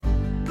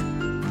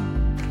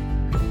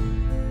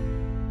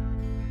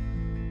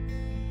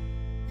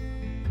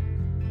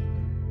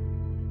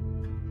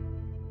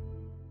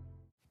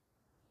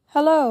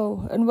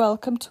Hello and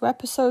welcome to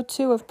episode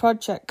 2 of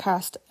Project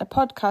Cast, a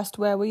podcast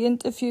where we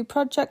interview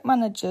project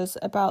managers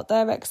about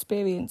their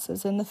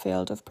experiences in the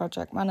field of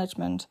project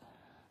management.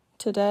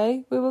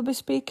 Today we will be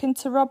speaking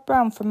to Rob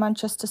Brown from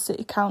Manchester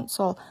City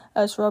Council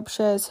as Rob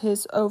shares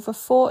his over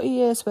 40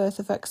 years worth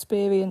of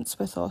experience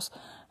with us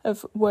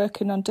of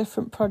working on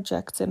different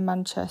projects in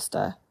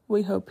Manchester.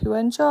 We hope you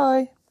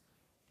enjoy.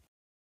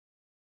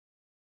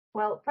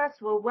 Well,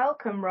 first of all,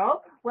 welcome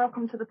Rob.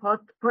 Welcome to the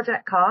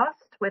Project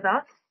Cast with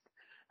us.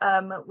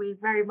 We've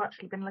very much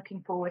been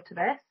looking forward to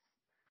this.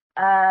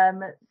 So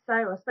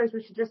I suppose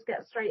we should just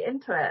get straight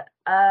into it.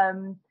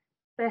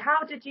 So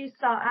how did you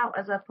start out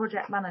as a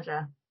project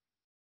manager?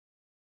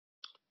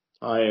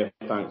 Hi,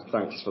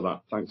 thanks for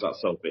that. Thanks for that,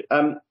 Sophie.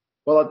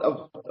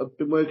 Well, I've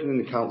been working in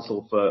the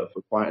council for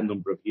quite a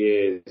number of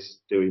years,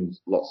 doing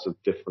lots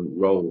of different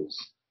roles,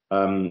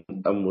 and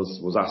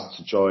was asked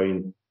to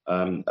join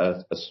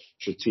a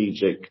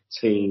strategic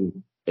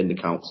team in the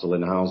council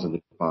in the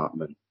housing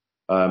department.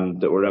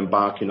 That were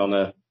embarking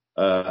on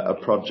a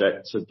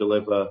project to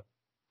deliver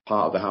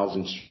part of the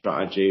housing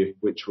strategy,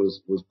 which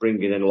was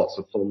bringing in lots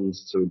of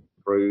funds to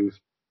improve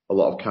a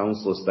lot of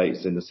council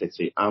estates in the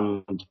city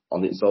and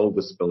on its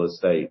overspill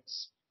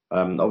estates.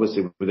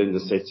 Obviously within the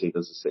city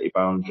there's a city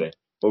boundary,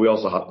 but we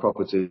also had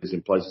properties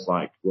in places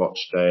like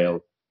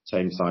Rochdale,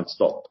 Tameside,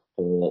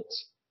 Stockport,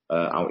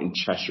 out in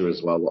Cheshire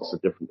as well, lots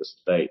of different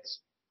estates.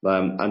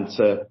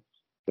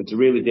 And to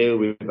really deal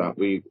with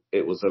that,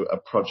 it was a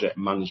project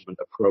management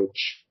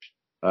approach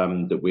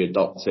that we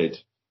adopted.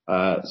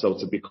 So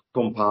to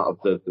become part of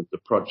the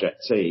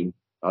project team,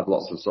 I had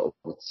lots of sort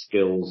of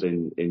skills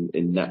in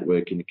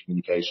networking and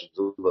communications,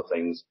 other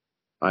things.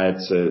 I had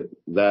to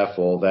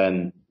therefore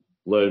then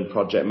learn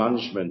project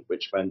management,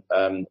 which meant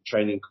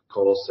training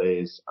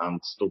courses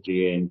and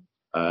studying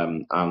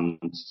and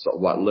sort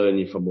of like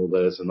learning from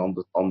others and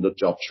on the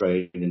job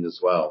training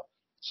as well.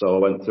 So I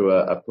went through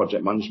a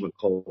project management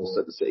course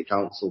that the City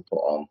Council put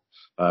on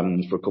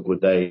for a couple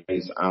of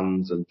days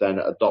and then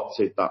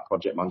adopted that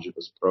project management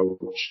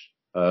approach,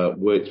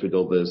 worked with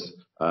others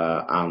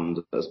and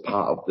as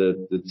part of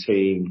the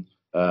team,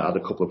 had a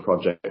couple of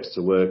projects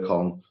to work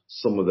on.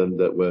 Some of them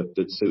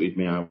that suited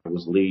me, I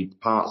was lead.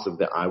 Parts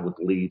of it I would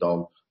lead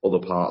on,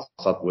 other parts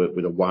I'd work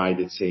with a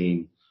wider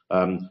team.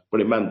 But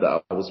it meant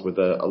that I was with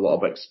a lot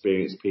of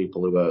experienced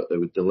people who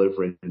were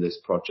delivering this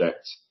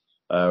project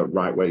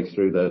right way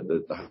through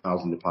the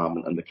housing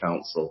department and the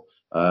council.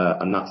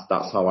 And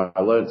that's how I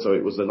learned. So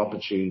it was an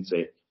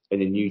opportunity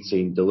in a new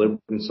team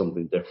delivering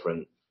something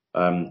different.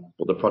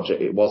 But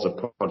it was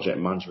a project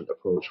management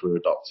approach we were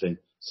adopting.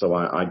 So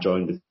I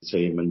joined the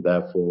team and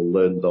therefore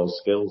learned those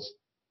skills.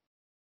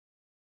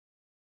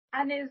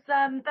 And is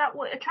that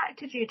what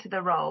attracted you to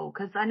the role?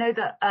 Because I know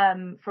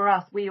that for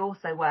us, we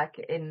also work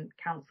in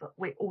council.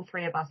 All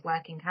three of us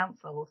work in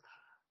councils.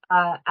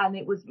 And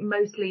it was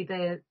mostly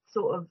the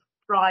sort of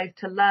drive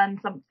to learn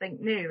something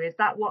new. Is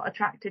that what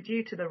attracted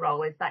you to the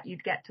role? Is that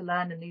you'd get to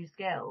learn a new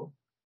skill?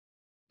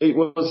 It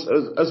was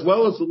as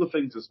well as other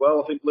things as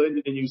well. I think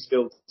learning a new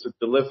skill to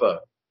deliver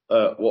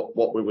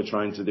what we were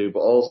trying to do, but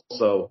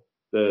also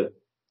the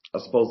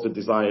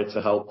desire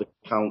to help the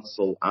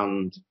council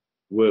and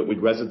work with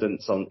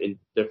residents in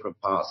different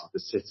parts of the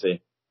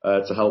city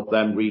to help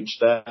them reach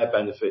their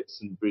benefits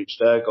and reach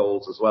their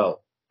goals as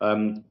well.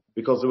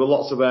 Because there were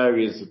lots of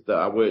areas that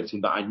I worked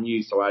in that I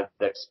knew, so I had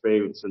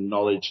experience and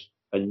knowledge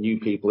and knew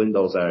people in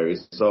those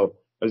areas. So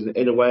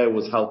in a way I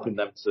was helping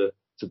them to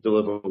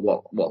deliver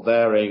what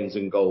their aims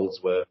and goals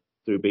were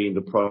through being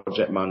the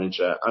project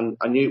manager. And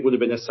I knew it would have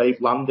been a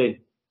safe landing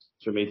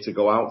for me to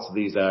go out to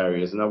these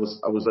areas. And I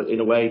was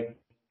in a way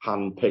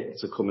handpicked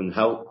to come and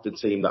help the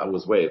team that I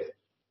was with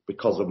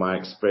because of my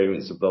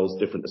experience of those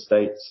different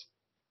estates.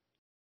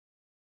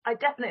 I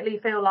definitely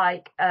feel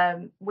like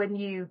when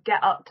you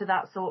get up to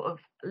that sort of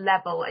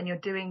level and you're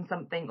doing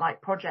something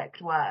like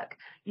project work,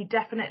 you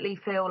definitely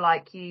feel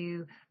like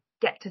you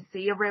get to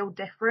see a real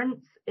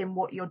difference in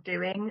what you're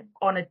doing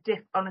on a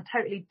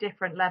totally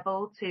different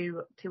level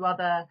to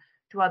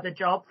other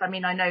jobs. I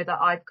mean, I know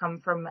that I've come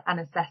from an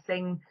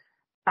assessing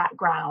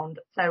background,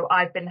 so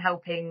I've been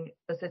helping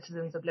the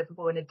citizens of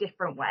Liverpool in a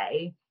different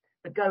way.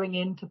 But going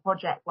into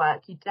project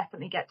work, you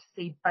definitely get to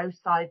see both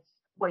sides.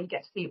 Well, you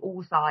get to see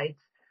all sides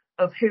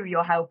of who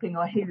you're helping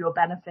or who you're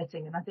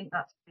benefiting, and I think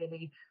that's a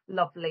really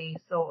lovely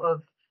sort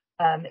of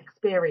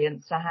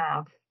experience to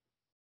have.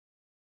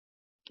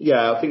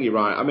 Yeah, I think you're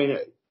right. I mean,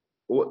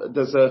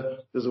 there's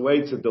a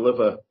way to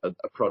deliver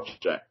a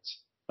project,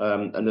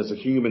 and there's a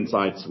human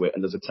side to it,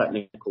 and there's a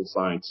technical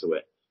side to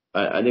it.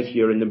 And if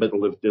you're in the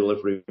middle of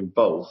delivering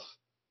both,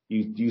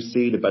 you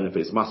see the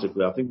benefits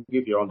massively. I think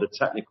if you're on the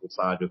technical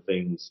side of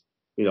things,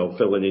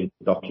 filling in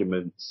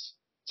documents,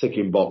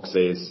 ticking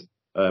boxes,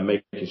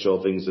 making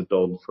sure things are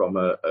done from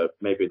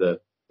maybe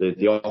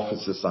the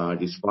officer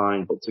side is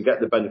fine, but to get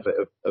the benefit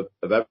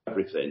of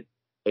everything,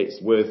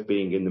 it's worth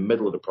being in the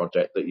middle of the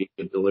project that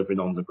you're delivering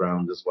on the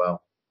ground as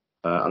well.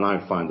 And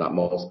I find that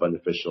most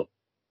beneficial.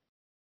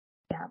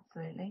 Yeah,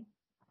 absolutely.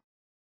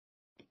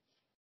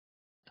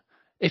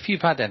 If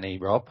you've had any,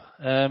 Rob,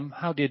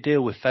 how do you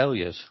deal with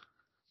failures?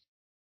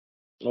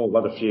 Oh,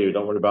 I've had a few.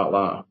 Don't worry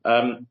about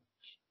that.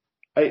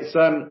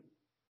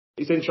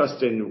 It's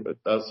interesting,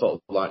 sort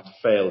of like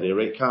failure.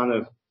 It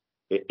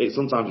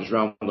sometimes it's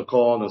round the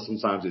corner.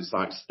 Sometimes it's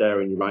like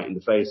staring you right in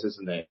the face,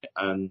 isn't it?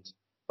 And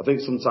I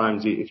think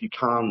sometimes if you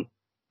can't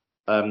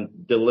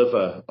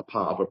deliver a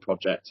part of a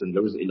project and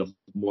there isn't enough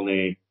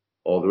money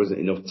or there isn't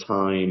enough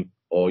time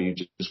or you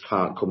just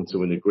can't come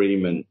to an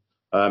agreement,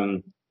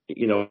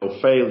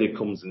 failure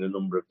comes in a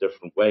number of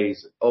different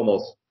ways.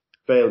 Almost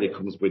failure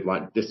comes with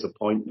like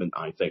disappointment,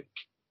 I think,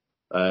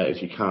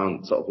 if you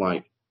can't sort of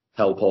like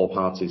help all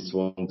parties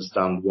to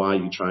understand why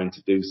you're trying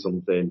to do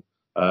something,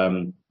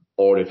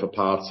 or if a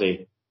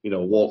party,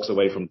 walks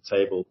away from the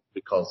table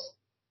because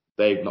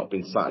they've not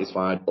been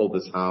satisfied,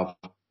 others have.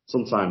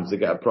 Sometimes to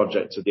get a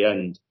project to the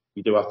end,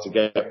 you do have to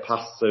get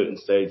past certain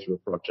stages of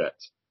a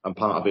project, and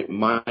part of it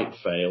might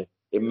fail.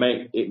 It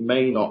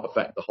may not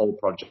affect the whole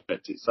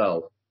project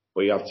itself,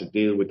 but you have to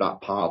deal with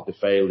that part of the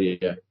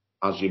failure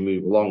as you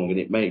move along. And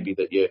it may be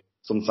that you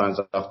sometimes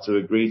have to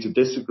agree to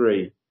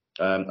disagree,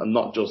 and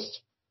not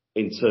just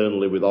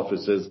internally with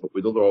officers, but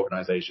with other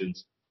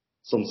organisations,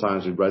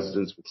 sometimes with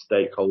residents, with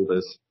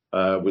stakeholders,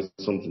 with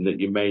something that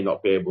you may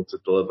not be able to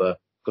deliver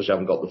because you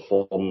haven't got the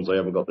funds or you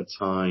haven't got the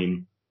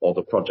time or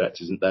the project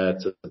isn't there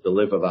to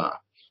deliver that.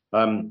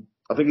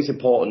 I think it's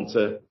important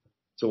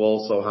to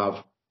also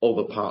have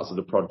other parts of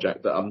the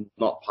project that are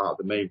not part of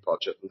the main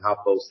project and have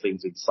those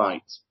things in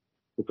sight,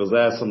 because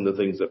they're some of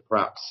the things that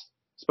perhaps,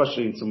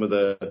 especially in some of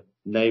the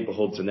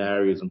neighbourhoods and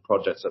areas and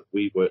projects that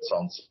we worked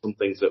on, some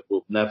things that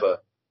will never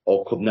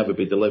or could never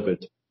be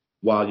delivered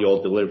while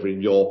you're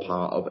delivering your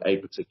part of a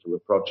particular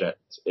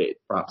project. It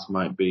perhaps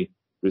might be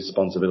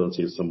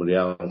responsibility of somebody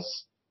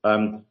else.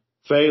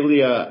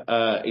 Failure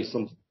is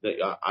something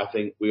that I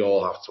think we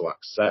all have to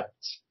accept.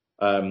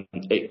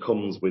 It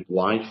comes with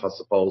life, I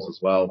suppose, as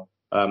well.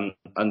 And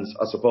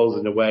I suppose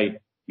in a way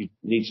you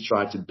need to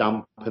try to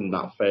dampen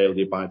that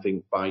failure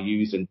by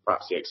using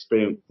perhaps the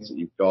experience that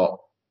you've got,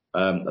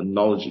 and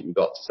knowledge that you've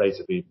got to say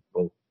to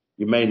people,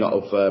 you may not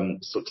have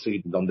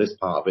succeeded on this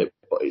part of it,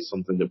 but it's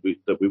something that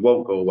we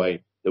won't go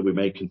away, that we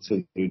may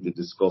continue to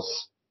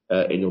discuss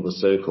in other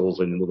circles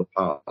and in other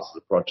parts of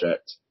the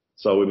project.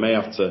 So we may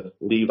have to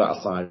leave that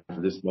aside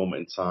for this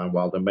moment in time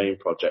while the main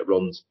project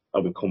runs,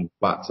 and we come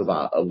back to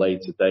that at a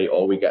later date,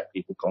 or we get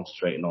people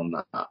concentrating on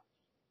that.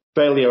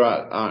 Failure,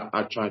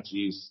 I try to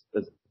use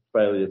as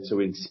failure to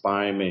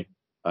inspire me,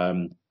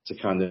 to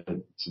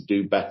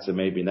do better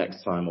maybe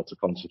next time, or to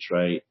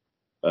concentrate,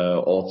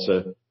 or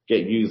to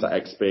use that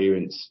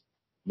experience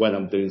when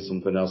I'm doing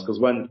something else.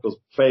 Because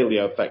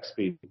failure affects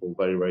people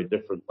very, very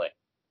differently.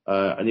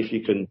 And if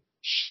you can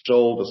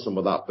shoulder some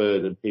of that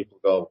burden, people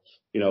go,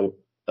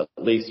 at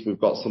least we've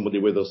got somebody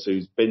with us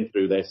who's been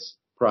through this,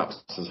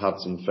 perhaps has had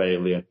some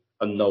failure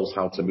and knows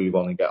how to move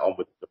on and get on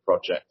with the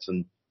project.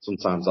 And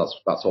sometimes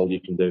that's all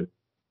you can do.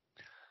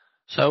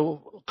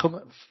 So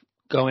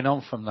going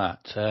on from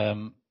that,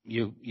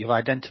 you've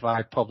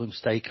identified problem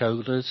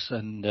stakeholders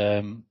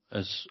and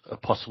as a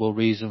possible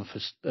reason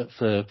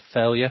for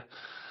failure.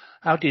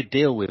 How do you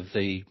deal with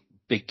the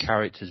big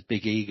characters,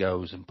 big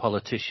egos, and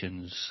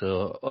politicians,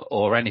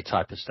 or any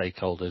type of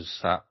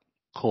stakeholders that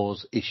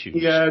cause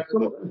issues? Yeah,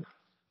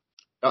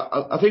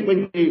 I think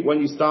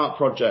when you start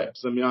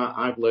projects,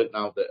 I've learned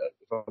now that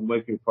if I'm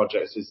working with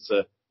projects is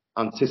to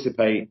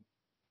anticipate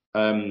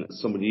some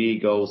of the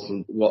egos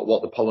and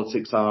what the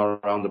politics are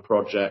around the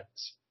project.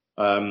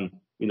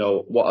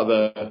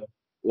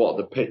 What are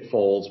the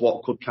pitfalls,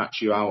 what could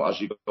catch you out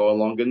as you go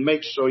along, and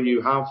make sure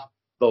you have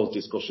those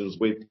discussions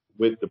with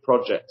the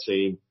project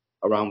team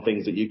around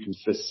things that you can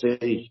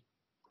foresee.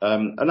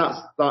 And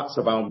that's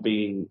about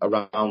being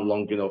around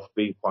long enough,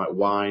 being quite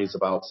wise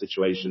about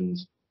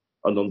situations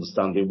and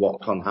understanding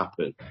what can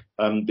happen.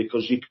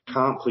 Because you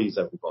can't please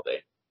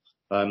everybody.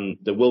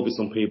 There will be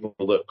some people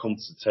that come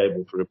to the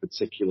table for a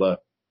particular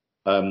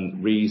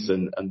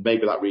reason, and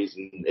maybe that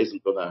reason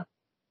isn't gonna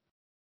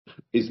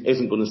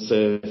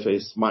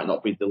surface, might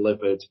not be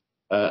delivered,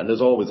 and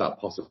there's always that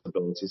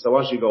possibility. So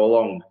as you go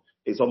along,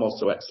 it's almost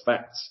to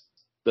expect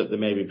that there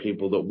may be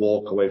people that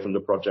walk away from the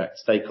project.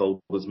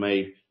 Stakeholders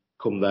may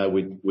come there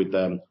with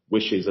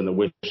wishes and a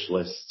wish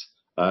list,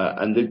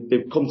 and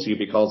they've come to you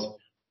because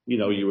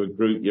you're a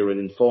group, you're an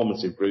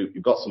informative group,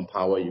 you've got some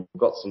power, you've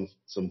got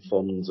some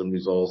funds and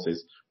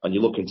resources, and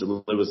you're looking to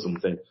deliver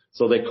something.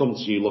 So they come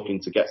to you looking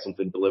to get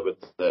something delivered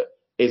that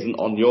isn't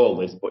on your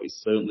list, but is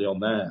certainly on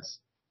theirs.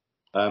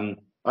 And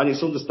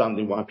it's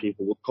understanding why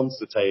people would come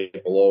to the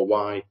table, or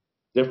why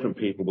different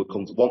people would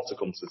want to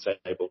come to the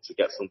table to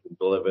get something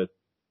delivered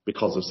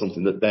because of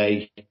something that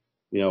they,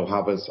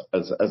 have as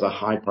a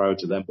high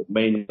priority to them, but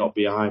may not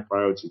be a high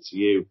priority to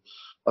you.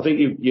 I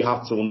think you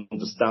have to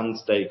understand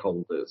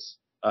stakeholders,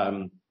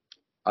 and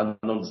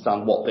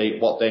understand what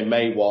they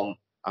may want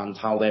and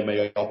how they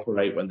may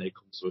operate when they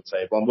come to a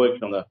table. I'm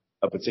working on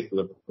a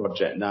particular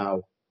project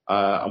now,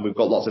 and we've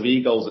got lots of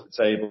egos at the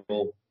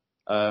table.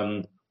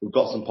 We've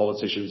got some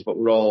politicians, but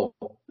we're all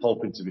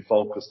hoping to be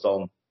focused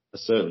on a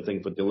certain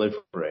thing for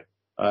delivery.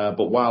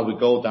 But while we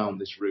go down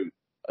this route,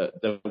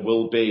 there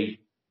will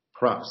be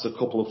perhaps a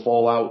couple of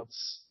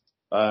fallouts,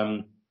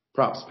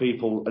 perhaps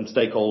people and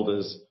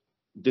stakeholders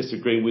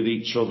disagree with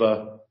each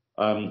other.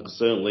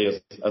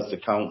 Certainly as the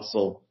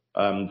council,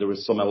 there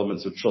is some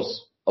elements of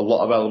trust, a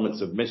lot of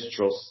elements of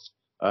mistrust,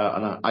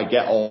 and I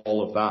get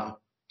all of that.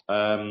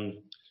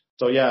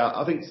 So yeah,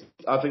 I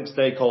think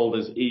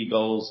stakeholders,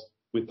 egos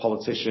with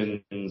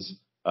politicians,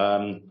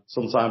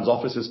 sometimes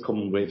officers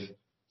come with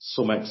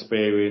some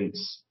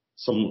experience,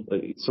 some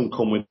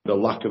come with a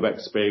lack of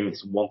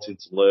experience and wanting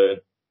to learn,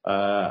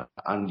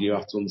 and you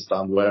have to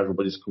understand where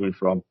everybody's coming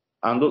from,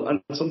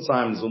 and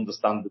sometimes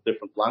understand the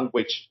different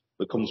language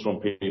that comes from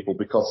people,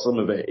 because some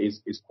of it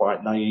is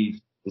quite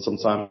naive and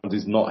sometimes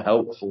is not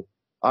helpful.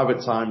 I've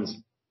at times,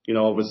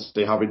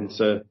 obviously having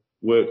to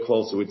work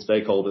closer with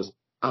stakeholders,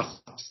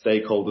 ask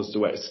stakeholders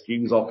to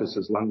excuse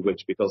officers'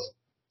 language, because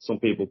some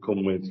people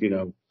come with,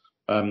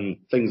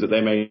 things that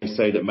they may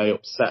say that may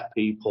upset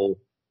people.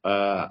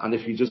 And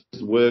if you just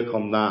work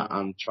on that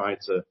and try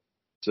to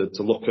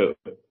look at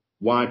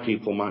why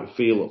people might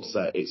feel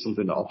upset, it's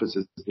something that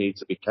officers need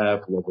to be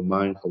careful of and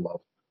mindful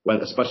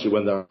of, especially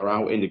when they're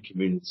out in the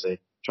community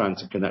trying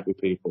to connect with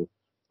people.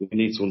 You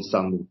need to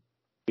understand,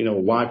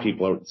 why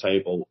people are at the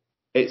table.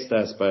 It's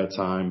their spare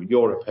time.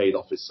 You're a paid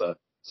officer,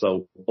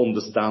 so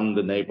understand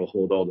the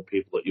neighbourhood or the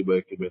people that you're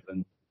working with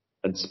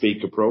and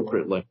speak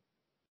appropriately.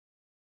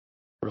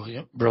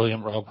 Brilliant,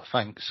 Rob.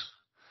 Thanks.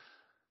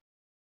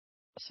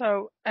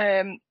 So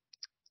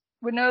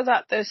we know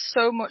that there's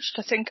so much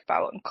to think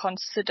about and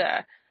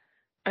consider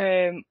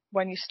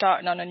when you're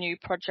starting on a new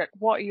project.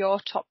 What are your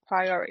top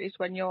priorities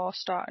when you're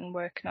starting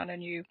working on a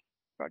new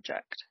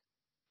project?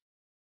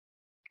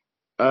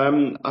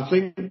 I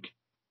think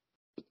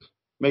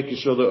making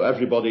sure that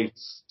everybody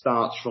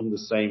starts from the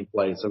same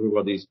place,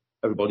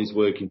 everybody's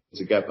working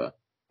together,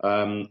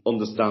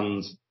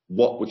 understands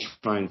what we're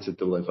trying to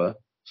deliver.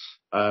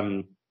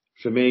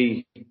 For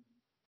me,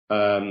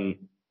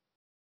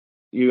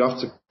 you have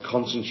to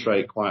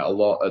concentrate quite a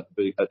lot at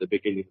the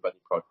beginning of any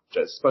project,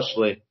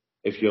 especially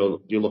if you're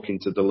looking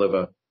to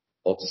deliver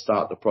or to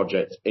start the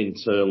project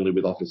internally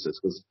with officers,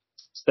 because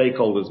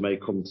stakeholders may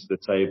come to the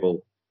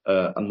table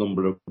a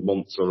number of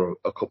months or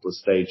a couple of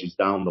stages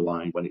down the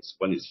line when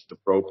it's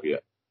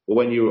appropriate. But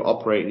when you're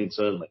operating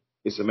internally,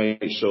 it's to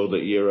make sure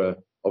that you're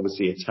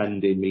obviously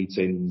attending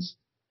meetings,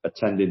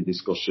 attending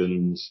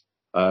discussions,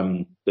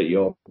 that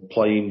you're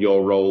playing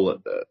your role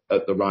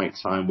at the right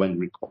time when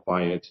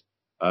required,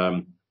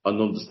 and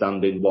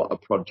understanding what a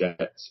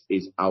project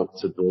is out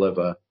to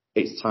deliver,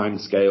 its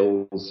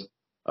timescales,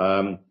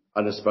 and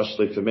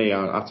especially for me,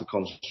 I have to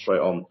concentrate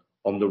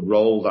on the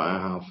role that I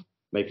have,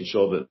 making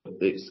sure that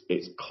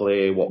it's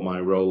clear what my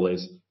role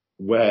is,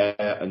 where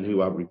and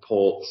who I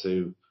report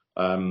to,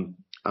 and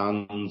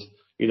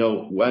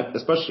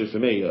especially for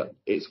me,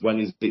 it's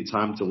when is it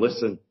time to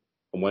listen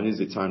and when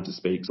is it time to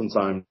speak.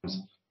 Sometimes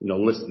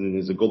listening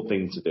is a good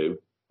thing to do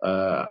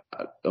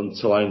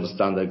until I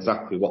understand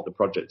exactly what the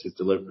project is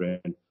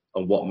delivering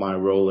and what my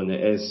role in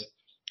it is.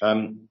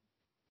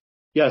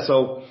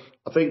 So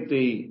I think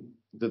the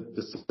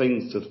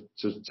things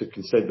to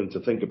consider and to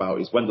think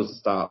about is, when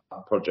does the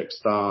project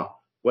start?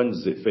 When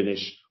does it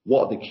finish?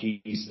 What are the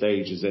key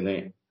stages in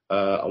it?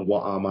 And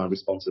what are my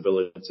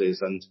responsibilities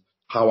and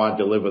how I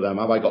deliver them?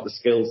 Have I got the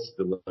skills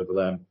to deliver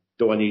them?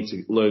 Do I need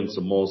to learn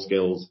some more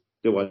skills?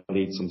 Do I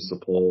need some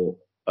support?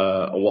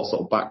 And what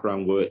sort of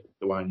background work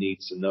do I need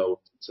to know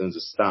in terms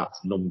of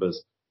stats,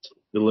 numbers, to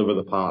deliver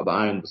the part that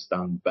I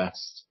understand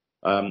best,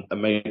 and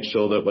make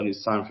sure that when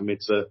it's time for me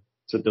to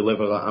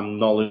deliver, that I'm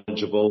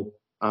knowledgeable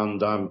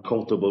and I'm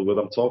comfortable with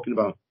what I'm talking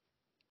about.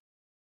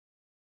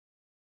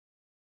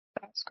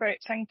 That's great,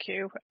 thank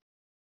you.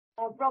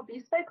 Rob,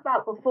 you spoke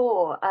about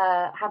before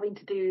having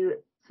to do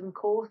some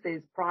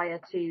courses prior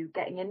to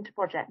getting into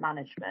project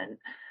management.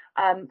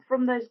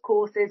 From those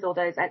courses or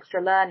those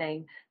extra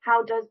learning,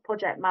 how does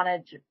project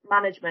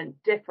management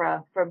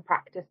differ from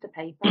practice to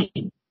paper?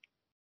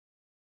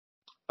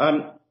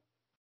 I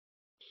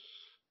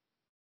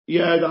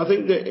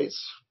think that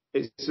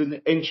it's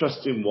an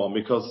interesting one,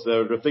 because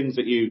there are things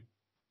that you,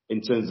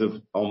 in terms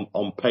of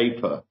on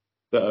paper,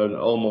 that are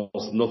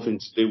almost nothing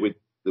to do with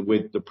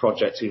the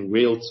project in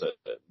real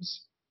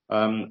terms.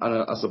 And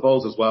I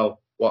suppose as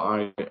well, what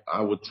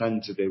I would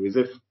tend to do is,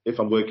 if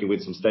I'm working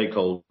with some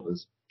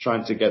stakeholders,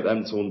 trying to get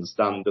them to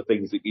understand the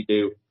things that you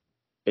do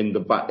in the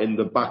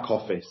back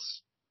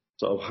office,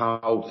 sort of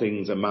how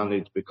things are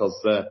managed, because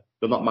they're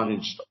not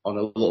managed on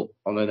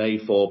an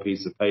A4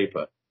 piece of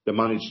paper. They're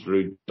managed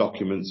through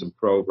documents and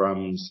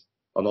programs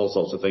and all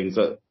sorts of things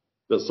that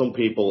some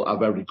people are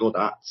very good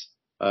at,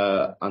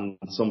 and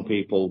some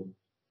people,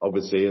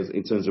 obviously,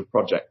 in terms of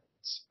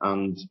projects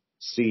and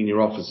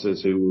senior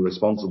officers who are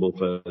responsible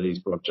for these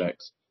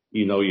projects,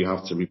 you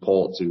have to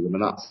report to them,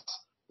 and that's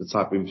the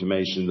type of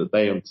information that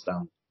they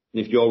understand.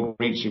 And if you're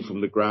reaching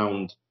from the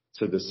ground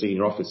to the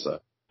senior officer,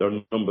 there are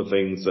a number of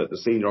things that the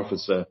senior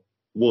officer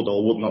would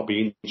or would not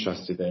be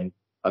interested in,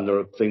 and there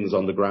are things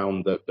on the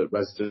ground that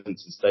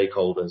residents and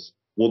stakeholders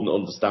wouldn't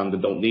understand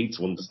and don't need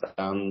to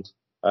understand.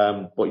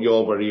 but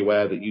you're very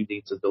aware that you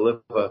need to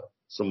deliver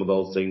some of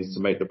those things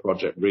to make the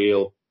project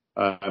real,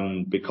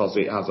 because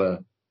it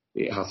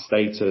has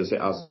status,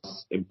 it has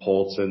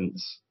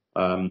importance,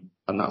 and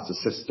that's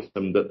a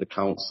system that the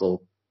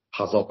council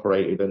has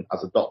operated and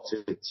has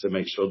adopted to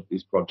make sure that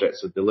these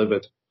projects are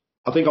delivered.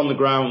 I think on the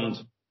ground,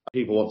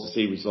 people want to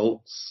see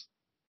results.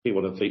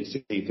 People want to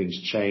see things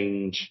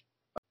change.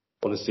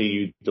 Want to see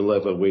you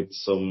deliver with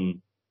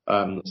some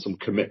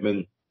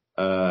commitment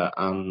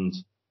and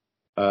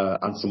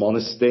some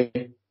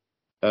honesty.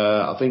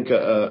 I think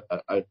at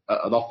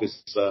an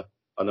officer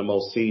on a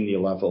more senior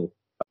level,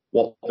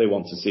 what they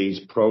want to see is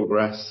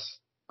progress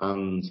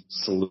and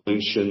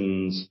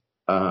solutions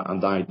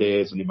and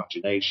ideas and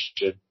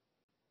imagination,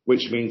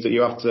 which means that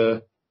you have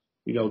to,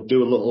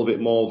 do a little bit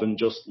more than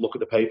just look at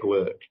the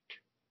paperwork.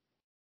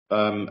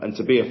 And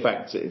to be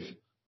effective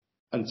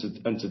and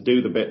to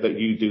do the bit that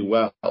you do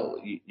well,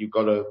 you've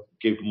got to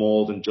give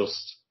more than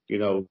just,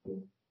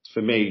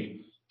 for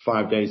me,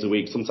 5 days a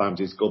week. Sometimes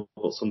it's good,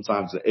 but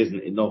sometimes it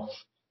isn't enough.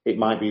 It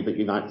might be that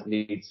you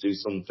need to do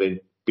something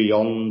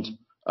beyond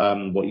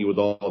what you would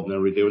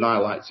ordinarily do. And I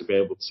like to be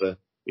able to,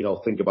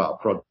 think about a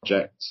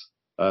project,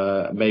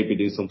 maybe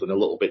do something a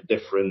little bit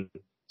different,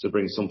 to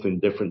bring something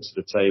different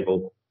to the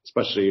table,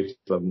 especially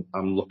if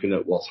I'm looking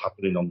at what's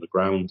happening on the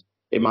ground.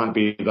 It might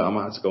be that I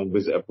might have to go and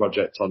visit a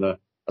project on a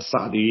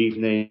Saturday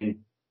evening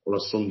or a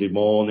Sunday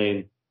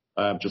morning,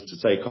 just to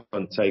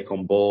take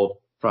on board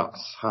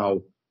perhaps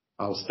how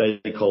our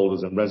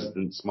stakeholders and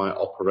residents might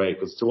operate,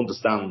 because to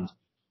understand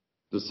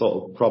the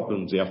sort of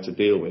problems you have to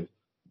deal with,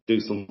 do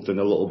something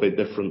a little bit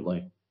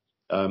differently.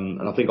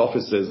 And I think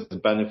officers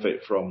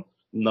benefit from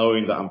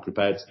knowing that I'm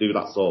prepared to do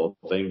that sort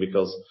of thing,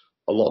 because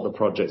a lot of the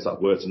projects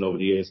I've worked on over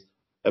the years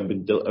have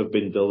been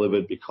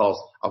delivered because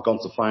I've gone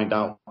to find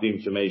out the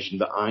information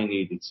that I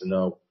needed to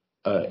know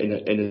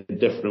in a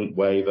different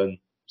way than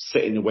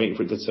sitting and waiting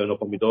for it to turn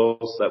up on my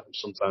doorstep, which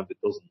sometimes it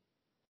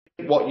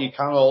doesn't. What you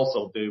can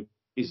also do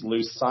is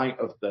lose sight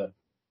of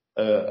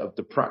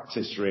the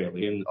practice,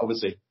 really, and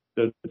obviously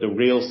the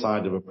real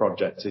side of a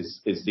project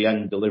is the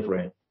end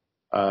delivery,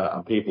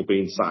 and people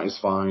being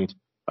satisfied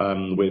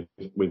with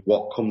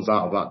what comes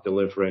out of that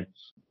delivery,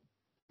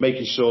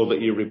 making sure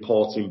that you're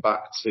reporting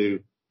back to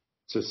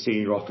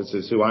senior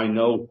officers who I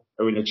know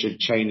are in a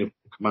chain of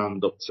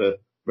command up to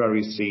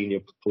very senior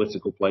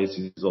political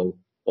places or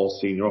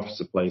senior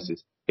officer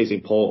places is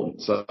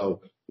important.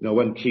 So,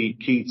 when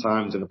key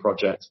times in a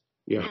project,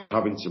 you're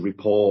having to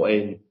report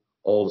in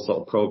all the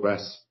sort of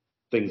progress,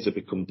 things have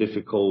become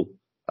difficult,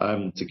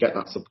 to get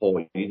that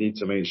support, you need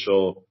to make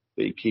sure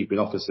that you're keeping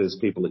officers,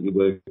 people that you're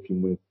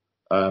working with,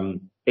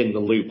 in the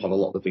loop on a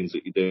lot of the things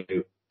that you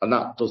do. And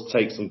that does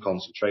take some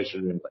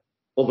concentration, really.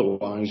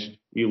 Otherwise,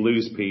 you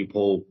lose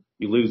people,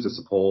 you lose the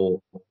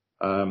support,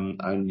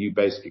 and you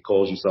basically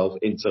cause yourself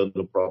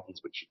internal problems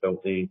which you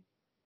don't need.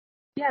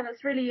 Yeah,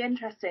 that's really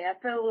interesting. I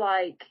feel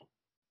like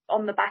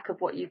on the back of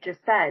what you've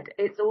just said,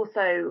 it's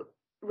also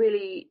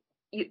really,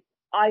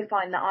 I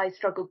find that I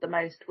struggled the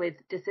most with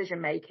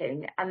decision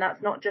making, and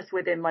that's not just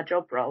within my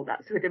job role,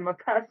 that's within my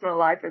personal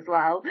life as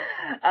well.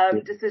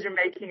 Decision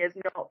making has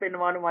not been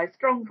one of my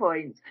strong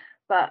points,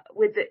 but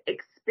with the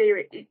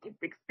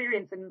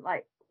experience and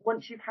like,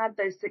 once you've had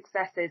those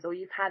successes or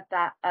you've had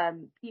that,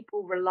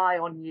 people rely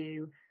on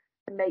you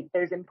to make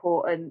those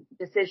important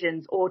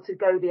decisions or to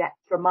go the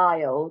extra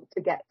mile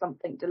to get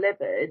something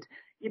delivered,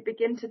 you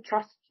begin to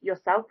trust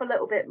yourself a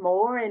little bit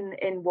more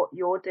in what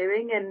you're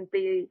doing, and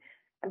be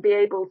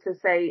able to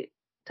say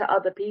to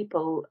other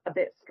people a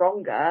bit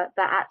stronger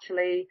that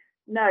actually,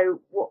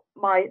 no, what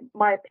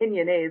my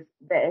opinion is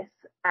this,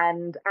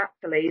 and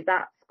actually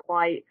that's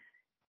quite,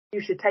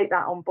 you should take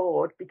that on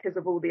board because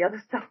of all the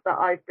other stuff that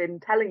I've been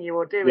telling you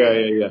or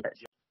doing.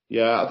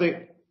 Yeah, I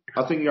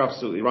think you're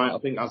absolutely right. I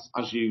think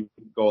as you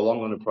go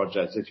along on a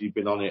project, if you've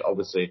been on it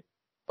obviously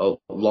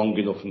long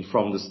enough and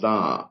from the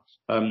start,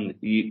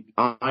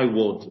 I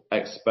would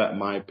expect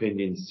my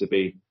opinions to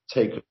be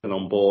taken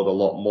on board a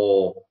lot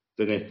more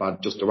than if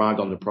I'd just arrived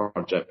on the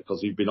project,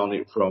 because you've been on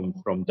it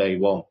from day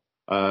one.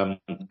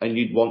 And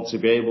you'd want to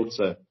be able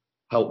to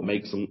help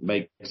make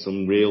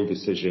some real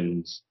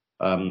decisions,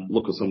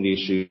 look at some of the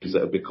issues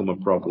that have become a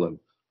problem,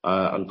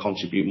 and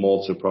contribute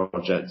more to a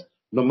project.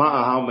 No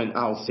matter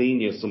how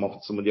senior some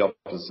of the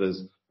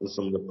officers and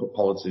some of the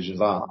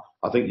politicians are,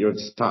 I think your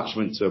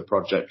attachment to a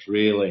project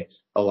really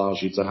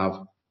allows you to have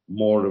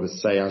more of a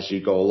say as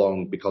you go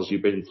along, because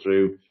you've been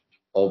through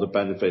all the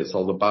benefits,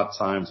 all the bad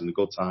times and the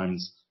good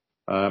times,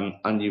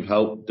 and you've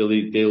helped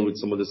deal with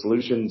some of the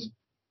solutions.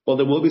 But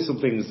there will be some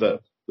things that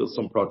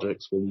some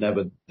projects will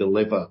never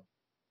deliver,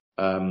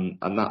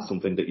 and that's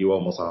something that you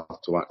almost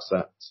have to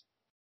accept.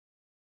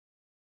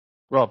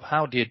 Rob,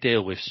 how do you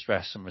deal with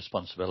stress and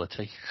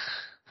responsibility?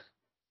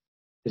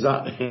 Is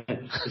that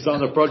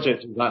on a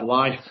project? Is that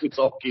live? We're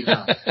talking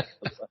now.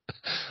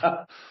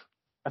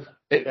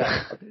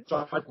 Yeah,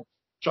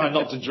 try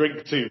not to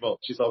drink too much.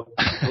 It's a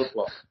good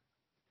one.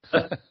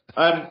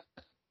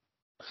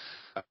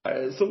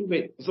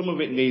 Some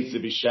of it needs to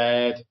be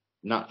shared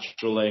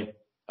naturally.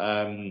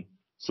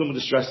 Some of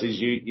the stresses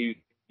you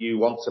you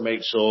want to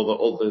make sure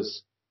that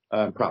others,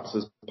 perhaps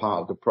as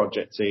part of the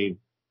project team,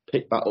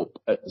 pick that up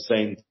at the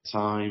same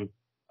time.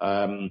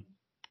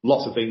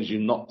 Lots of things you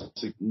not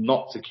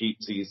to keep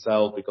to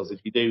yourself, because if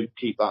you do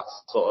keep that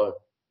sort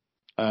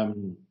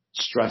of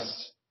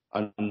stress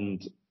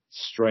and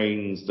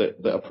strains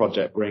that a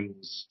project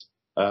brings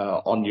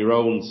on your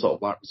own sort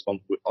of like if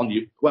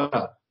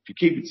you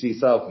keep it to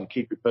yourself and you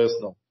keep it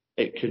personal,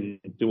 it can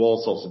do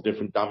all sorts of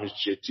different damage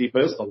to your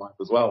personal life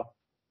as well,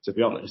 to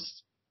be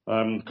honest.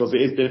 Because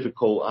it is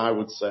difficult, I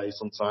would say,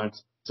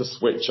 sometimes to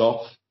switch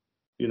off.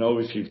 You know,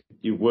 if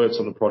you've worked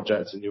on a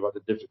project and you've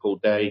had a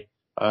difficult day,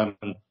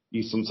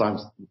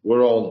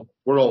 we're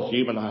all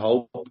human, I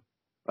hope.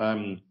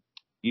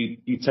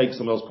 You take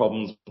some of those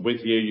problems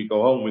with you, you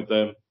go home with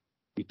them,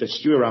 they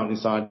stew around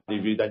inside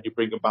of you, then you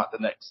bring them back the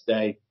next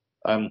day.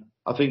 I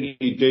think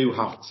you do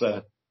have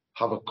to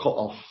have a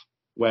cut-off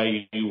where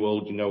you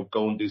will,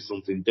 go and do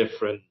something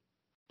different.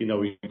 You're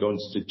going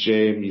to the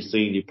gym, you're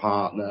seeing your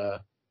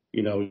partner,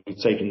 you're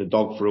taking the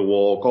dog for a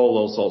walk,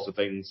 all those sorts of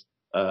things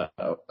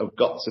have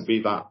got to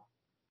be that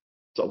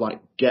sort of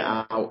like get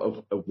out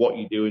of what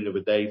you're doing in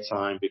the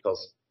daytime,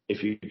 because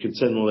if you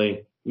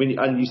continually,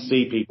 and you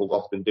see people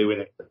often doing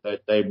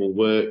it, they will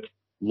work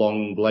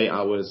long, late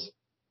hours,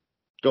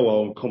 go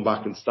home, come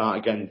back and start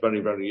again very,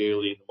 very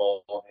early in the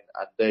morning,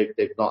 and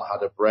they've not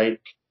had a break.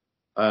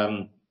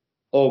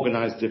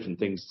 Organise different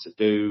things to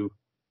do,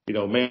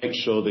 make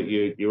sure that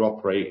you're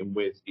operating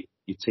with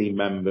your team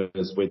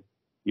members, with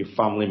your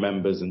family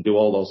members, and do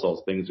all those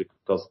sorts of things,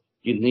 because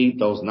you need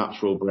those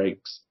natural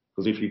breaks.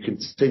 Because if you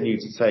continue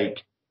to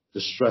take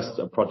the stress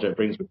that a project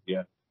brings with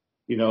you,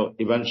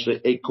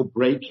 eventually it could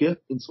break you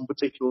in some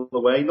particular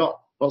way, not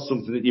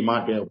something that you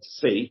might be able to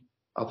see.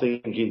 I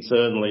think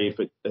internally,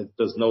 if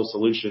there's no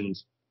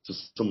solutions to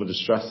some of the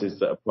stresses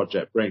that a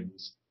project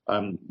brings,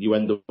 you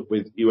end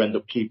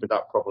up keeping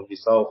that problem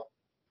yourself.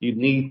 You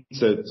need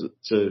to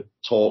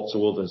talk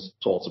to others,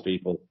 talk to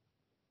people,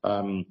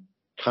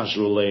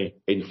 casually,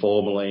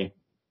 informally,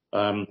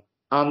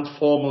 and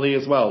formally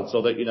as well,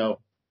 so that,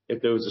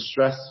 if there was a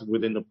stress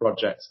within the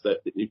project that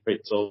you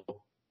picked up,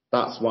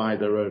 that's why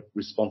there are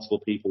responsible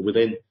people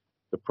within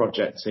the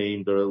project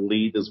team. There are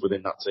leaders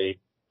within that team,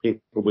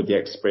 people with the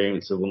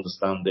experience of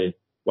understanding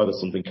whether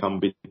something can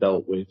be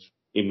dealt with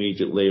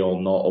immediately or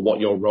not, or what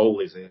your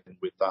role is in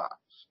with that.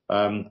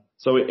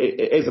 So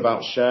it is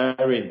about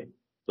sharing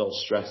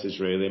those stresses,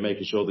 really,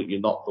 making sure that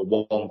you're not the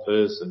one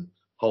person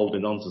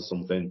holding on to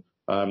something,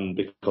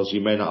 because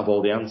you may not have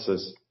all the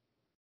answers.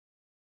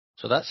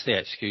 So that's the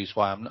excuse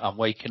why I'm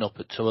waking up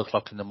at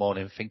 2:00 in the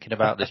morning thinking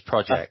about this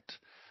project,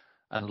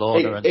 and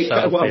Lorna and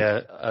Sophie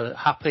are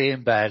happy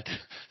in bed,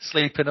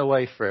 sleeping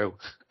away through.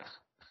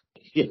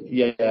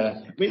 Yeah.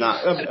 I mean,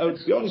 I'll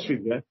be honest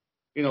with you,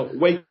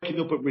 waking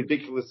up at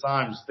ridiculous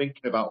times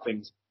thinking about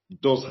things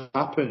does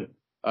happen.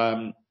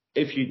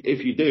 If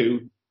you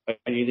do,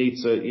 and you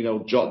need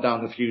to, jot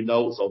down a few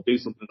notes or do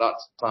something at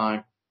that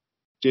time,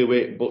 do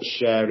it, but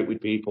share it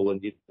with people,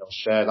 and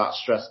share that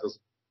stress, because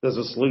there's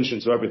a solution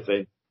to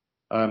everything.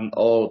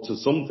 Or to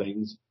some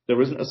things,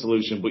 there isn't a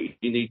solution, but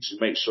you need to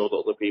make sure that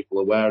other people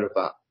are aware of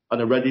that and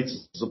are ready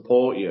to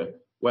support you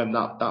when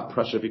that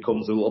pressure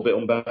becomes a little bit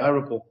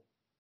unbearable.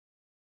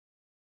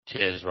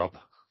 Cheers, Rob.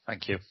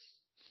 Thank you.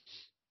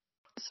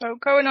 So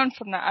going on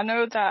from that, I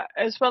know that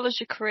as well as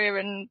your career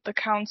in the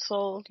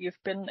council,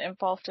 you've been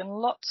involved in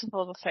lots of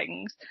other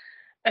things.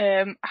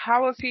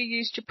 How have you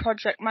used your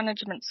project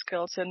management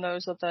skills in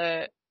those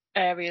other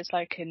areas,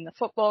 like in the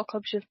football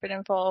clubs you've been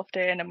involved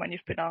in, and when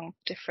you've been on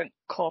different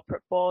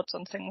corporate boards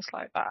and things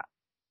like that?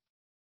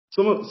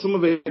 Some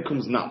of it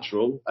comes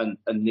natural and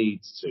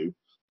needs to,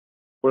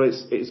 but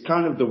it's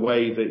kind of the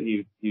way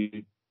that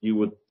you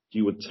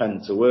would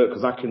tend to work,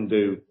 because I can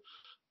do,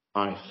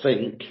 I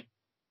think,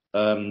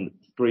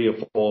 3 or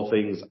 4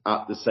 things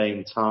at the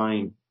same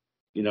time,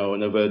 and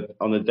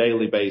on a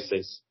daily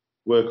basis,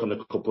 work on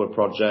a couple of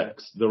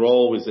projects. They're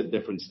always at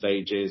different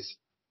stages.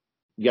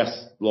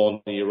 Yes,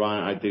 Lorna, you're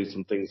right. I do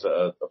some things at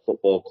a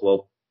football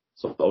club.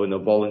 So in a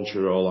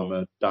voluntary role, I'm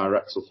a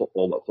director of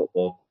football at a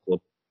football club.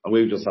 And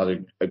we've just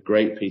had a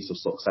great piece of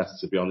success,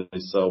 to be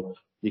honest. So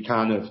you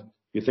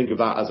think of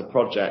that as a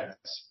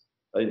project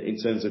in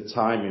terms of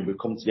timing. We've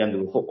come to the end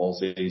of the football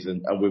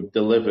season and we've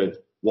delivered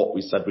what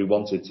we said we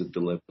wanted to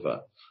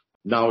deliver.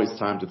 Now it's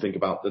time to think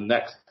about the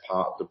next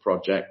part of the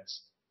project,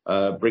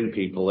 bring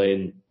people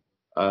in,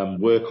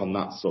 work on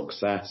that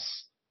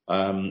success,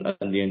 and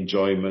the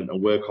enjoyment,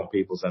 and work on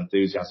people's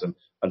enthusiasm,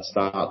 and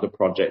start the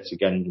project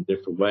again in a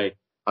different way.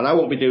 And I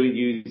won't be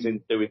doing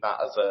that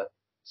as a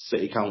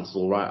city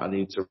council, right? I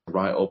need to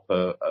write up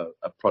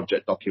a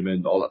project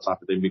document, all that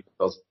type of thing,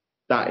 because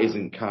that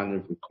isn't kind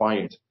of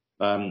required.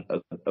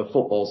 A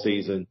football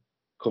season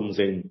comes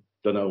in,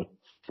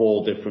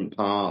 4 different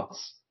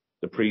parts: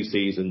 the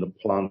pre-season, the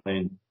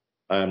planning,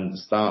 the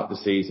start of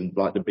the season,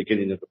 like the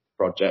beginning of the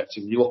project.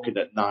 And you're looking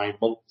at 9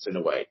 months in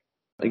a way.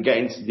 And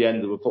getting to the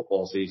end of a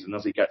football season,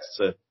 as it gets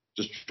to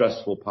the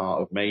stressful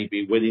part of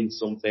maybe winning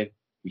something,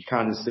 you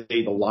kind of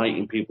see the light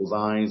in people's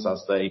eyes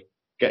as they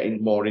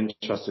getting more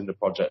interest in the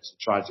projects and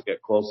trying to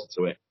get closer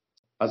to it.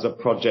 As a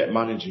project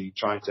manager, you're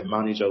trying to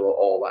manage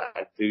all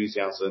that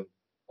enthusiasm,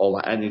 all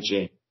that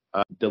energy,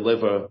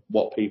 deliver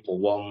what people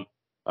want.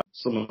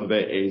 Some of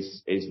it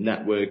is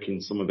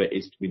networking, some of it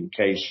is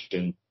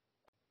communication,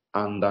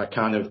 and I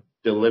kind of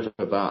deliver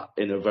that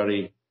in a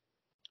very,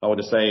 I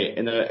would say,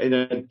 in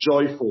a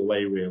joyful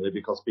way, really,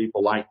 because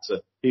people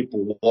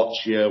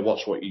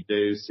watch what you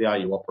do, see how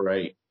you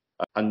operate,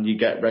 and you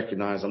get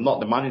recognised. I'm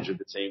not the manager of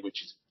the team,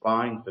 which is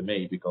fine for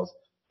me because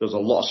there's a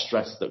lot of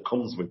stress that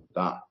comes with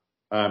that.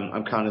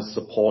 I'm kind of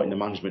supporting the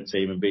management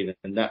team and being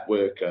a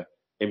networker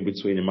in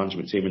between the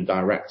management team and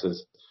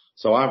directors.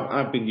 So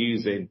I've been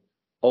using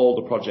all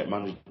the project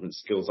management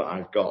skills that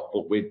I've got,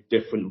 but with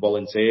different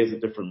volunteers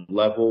at different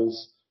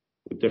levels,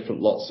 with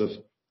different lots of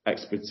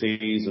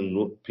expertise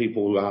and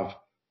people who have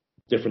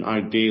different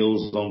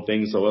ideals on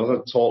things. So as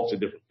I talk to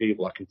different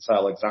people, I can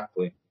tell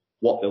exactly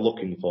what they're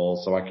looking for,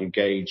 so I can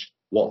gauge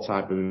what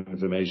type of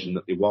information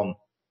that they want.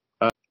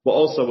 But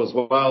also as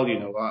well,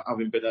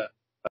 having been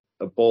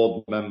a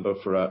board member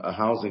for a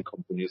housing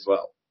company as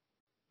well,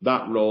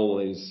 that role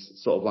is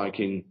sort of like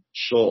in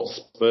short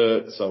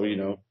spurts. So,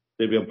 there'll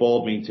be a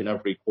board meeting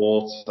every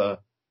quarter.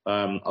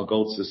 I'll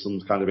go to some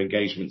kind of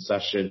engagement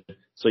session.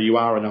 So you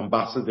are an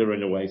ambassador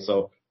in a way.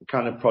 So the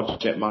kind of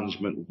project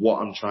management,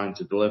 what I'm trying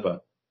to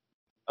deliver.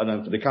 And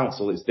then for the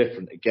council, it's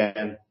different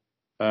again.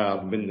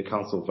 I've been in the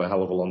council for a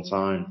hell of a long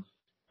time.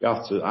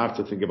 I have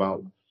to think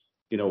about,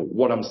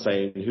 what I'm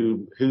saying,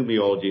 who my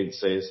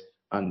audience is,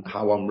 and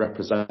how I'm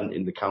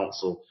representing the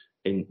council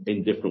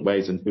in different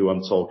ways and who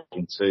I'm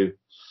talking to.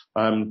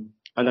 And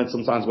then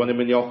sometimes when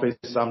I'm in the office,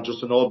 I'm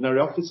just an ordinary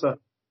officer,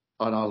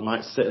 and I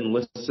might sit and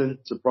listen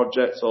to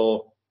projects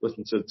or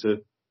listen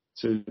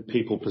to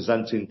people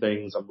presenting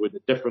things. I'm with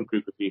a different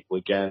group of people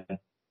again.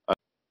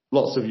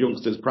 Lots of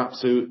youngsters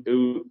perhaps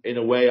who in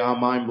a way are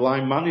my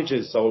line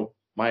managers. So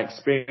my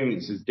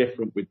experience is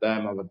different with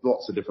them. I've had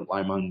lots of different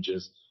line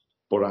managers,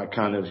 but I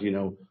kind of,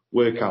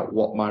 work out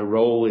what my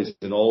role is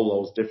in all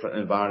those different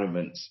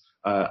environments,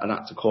 and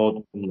act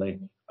accordingly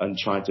and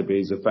try to be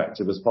as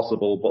effective as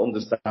possible, but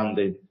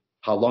understanding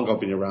how long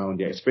I've been around,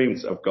 the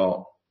experience I've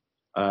got,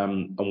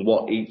 and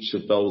what each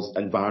of those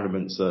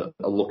environments are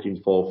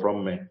looking for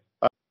from me.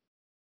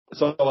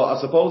 So I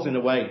suppose in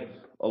a way,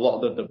 a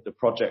lot of the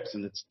projects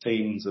and the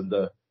teams and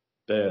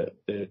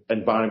the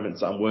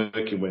environments that I'm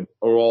working with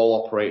are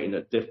all operating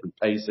at different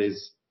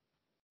paces.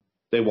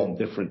 They want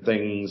different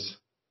things,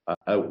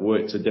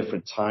 work to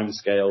different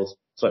timescales.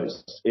 So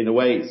in a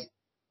way, it's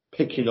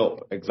picking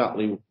up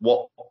exactly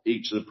what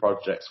each of the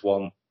projects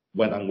want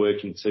when I'm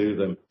working to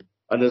them.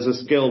 And as a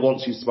skill,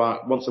 once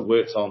I've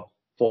worked on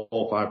 4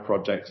 or 5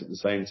 projects at the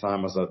same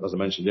time, as I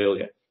mentioned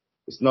earlier,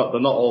 they're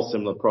not all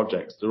similar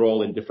projects. They're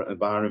all in different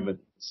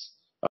environments.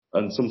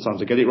 And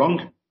sometimes I get it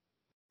wrong.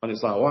 And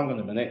it's like, oh, hang on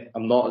a minute.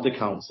 I'm not at the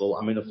council.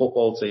 I'm in a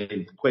football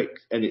team. Quick.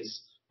 And you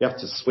have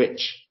to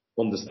switch,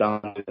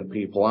 understanding that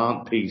people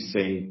aren't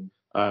PC,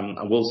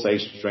 and will say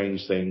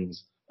strange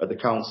things. At the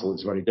council,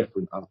 it's very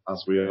different,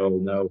 as we all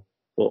know.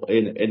 But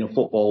in a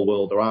football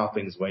world, there are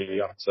things where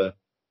you have to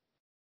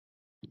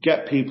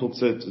get people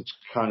to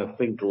kind of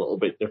think a little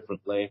bit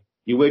differently.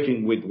 You're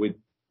working with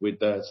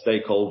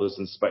stakeholders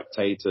and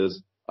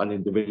spectators and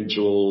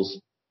individuals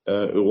who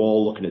are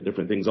all looking at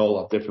different things,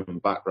 all have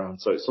different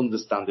backgrounds. So it's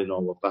understanding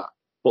all of that,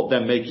 but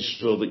then making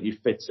sure that you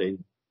fit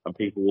in and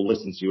people will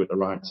listen to you at the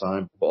right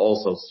time, but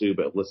also do a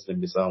bit of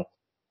listening yourself.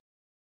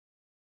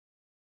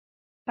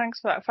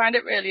 Thanks for that. I find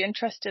it really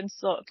interesting,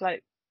 sort of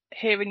like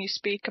hearing you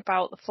speak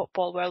about the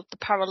football world, the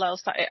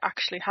parallels that it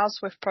actually has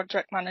with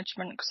project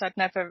management, because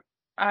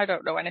I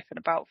don't know anything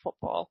about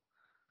football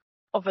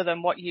other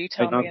than what you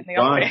tell me in the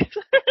office.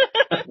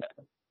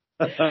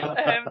 So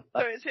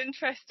it's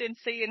interesting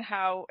seeing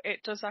how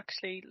it does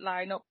actually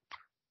line up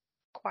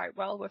quite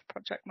well with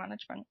project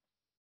management.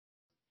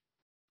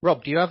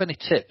 Rob, do you have any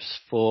tips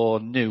for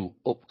new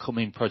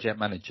upcoming project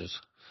managers?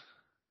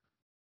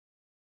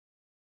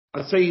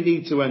 I'd say you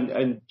need to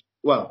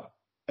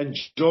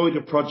enjoy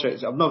the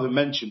projects. I've never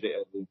mentioned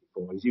it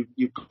before.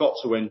 You've got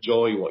to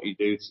enjoy what you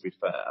do, to be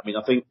fair. I mean,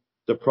 I think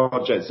the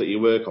projects that you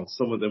work on,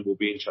 some of them will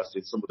be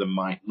interesting, some of them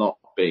might not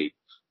be.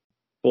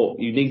 But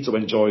you need to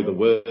enjoy the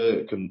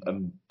work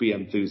and be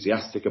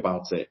enthusiastic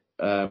about it.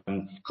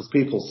 Because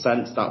people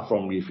sense that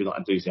from you if you're not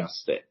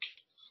enthusiastic.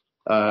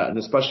 And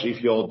especially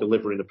if you're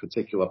delivering a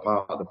particular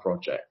part of the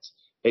project,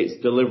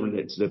 it's delivering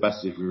it to the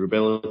best of your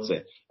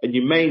ability. And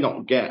you may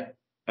not get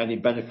any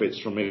benefits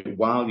from it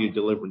while you're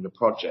delivering the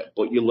project,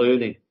 but you're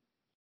learning.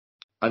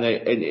 And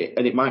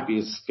it might be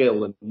a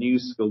skill, a new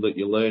skill that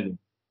you're learning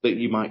that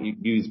you might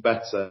use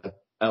better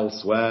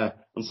elsewhere.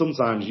 And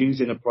sometimes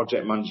using a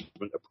project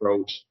management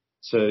approach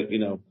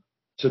to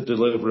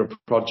deliver a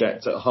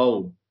project at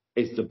home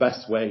is the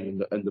best way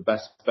and the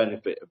best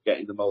benefit of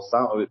getting the most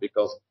out of it,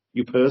 because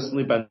you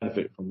personally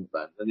benefit from it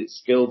then. And it's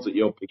skills that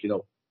you're picking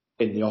up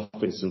in the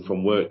office and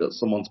from work that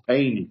someone's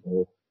paying you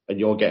for, and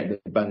you're getting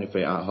the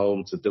benefit at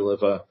home to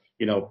deliver,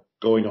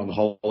 going on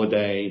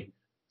holiday,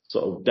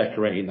 sort of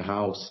decorating the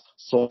house,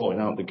 sorting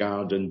out the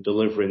garden,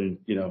 delivering,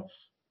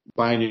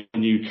 buying a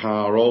new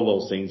car, all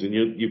those things, and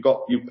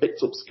you've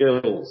picked up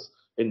skills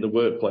in the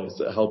workplace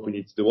that are helping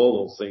you to do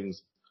all those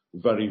things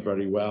very,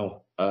 very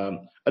well.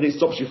 And it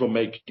stops you from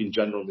making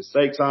general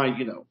mistakes. I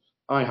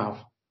have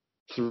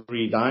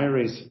 3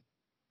 diaries.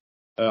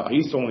 I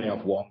used to only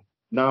have 1.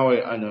 Now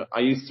I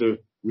used to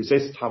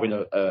resist having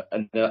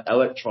an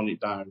electronic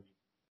diary,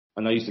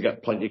 and I used to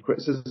get plenty of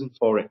criticism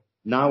for it.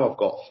 Now I've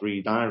got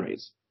 3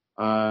 diaries,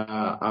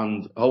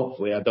 and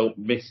hopefully I don't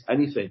miss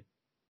anything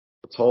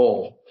at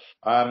all.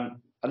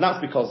 And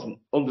that's because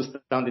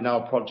understanding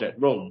how a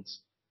project runs,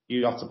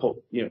 you have to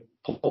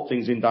put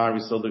things in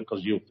diaries so that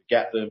because you'll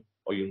forget them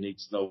or you need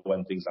to know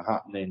when things are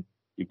happening.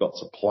 You've got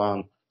to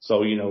plan.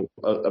 So,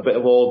 a bit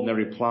of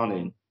ordinary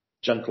planning,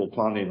 gentle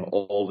planning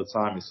all the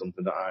time is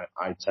something that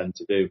I tend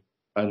to do.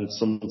 And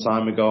some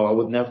time ago, I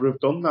would never have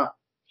done that.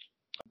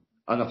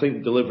 And I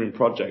think delivering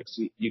projects,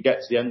 you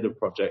get to the end of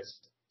projects.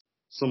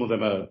 Some of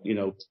them are,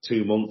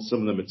 2 months, some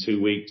of them are 2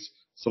 weeks,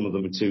 some of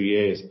them are 2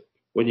 years.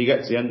 When you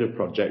get to the end of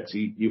projects,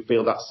 you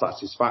feel that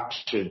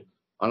satisfaction.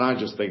 And I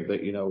just think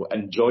that,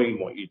 enjoying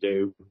what you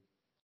do,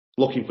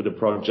 looking for the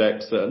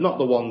projects that are not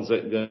the ones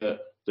that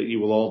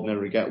you will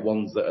ordinarily get,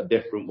 ones that are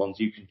different, ones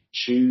you can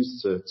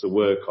choose to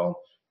work on,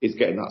 is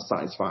getting that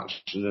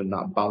satisfaction and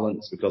that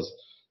balance, because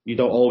you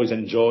don't always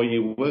enjoy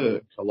your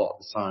work a lot of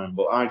the time.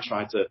 But I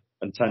try to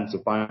and tend to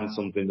find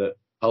something that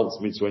helps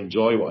me to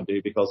enjoy what I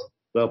do, because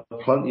there are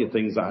plenty of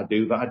things that I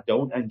do that I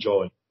don't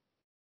enjoy.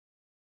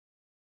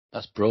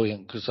 That's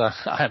brilliant, because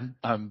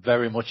I'm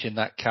very much in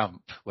that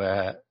camp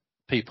where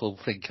people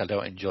think I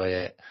don't enjoy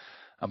it,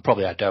 and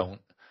probably I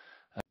don't.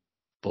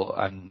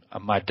 And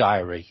my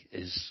diary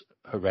is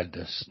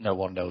horrendous. No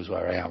one knows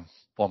where I am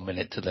 1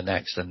 minute to the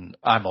next, and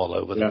I'm all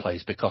over the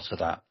place because of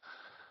that.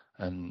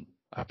 And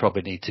I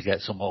probably need to get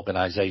some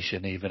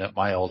organisation, even at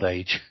my old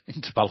age,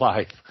 into my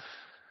life.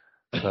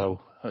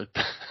 So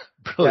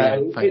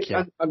brilliant, thank you.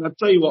 And I'll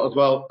tell you what as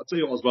well,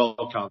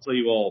 Carl, I'll tell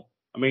you all.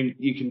 I mean,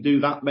 you can do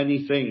that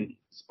many things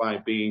by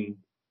being,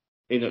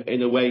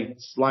 in a way,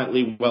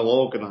 slightly well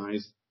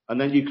organised, and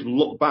then you can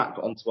look back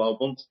on 12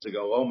 months to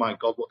go, oh my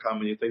God, look how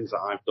many things that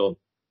I've done.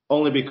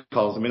 Only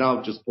because,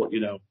 I'll just put,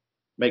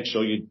 make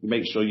sure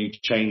you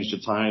change the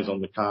tyres on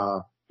the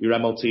car, your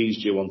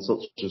MOT's due on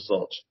such and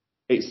such.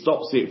 It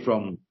stops it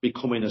from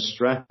becoming a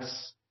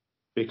stress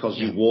because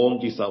you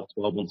warned yourself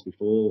 12 months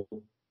before.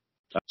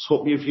 It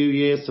took me a few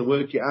years to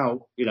work it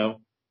out,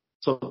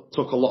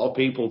 took a lot of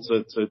people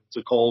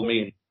to call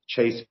me and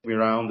chase me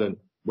around and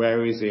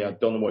where is he? I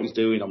don't know what he's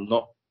doing. I'm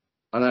not.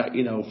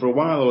 And for a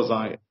while I was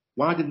like,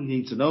 why didn't I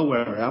need to know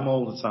where I am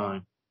all the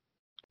time?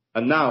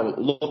 And now,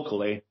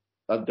 luckily,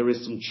 there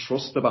is some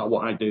trust about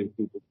what I do.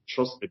 People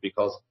trust me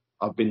because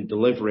I've been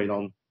delivering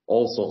on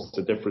all sorts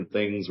of different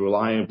things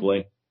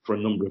reliably for a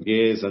number of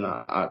years. And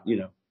I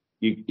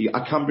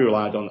can be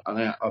relied on,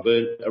 and I've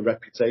earned a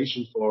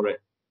reputation for it.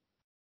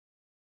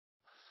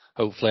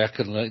 Hopefully I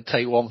can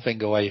take one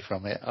thing away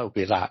from it. It'll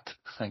be that.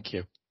 Thank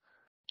you.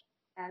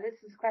 This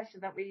is a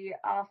question that we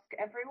ask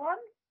everyone.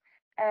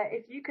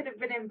 If you could have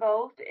been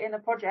involved in a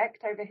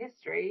project over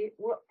history,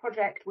 what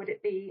project would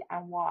it be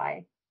and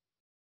why?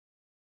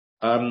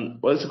 Well,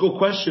 it's a good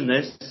question,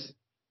 this,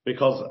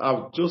 because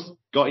I've just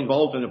got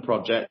involved in a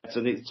project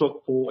and it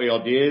took 40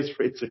 odd years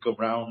for it to come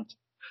round.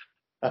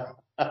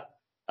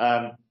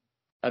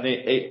 And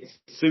it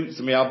suits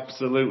me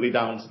absolutely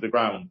down to the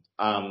ground.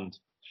 And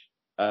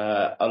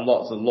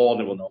lots of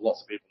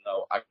people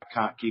know I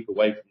can't keep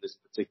away from this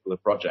particular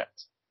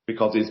project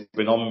because it's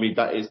been on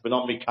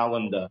my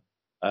calendar,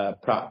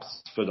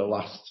 perhaps for the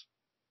last,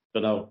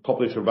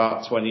 probably for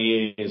about 20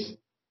 years.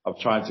 I've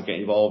tried to get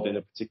involved in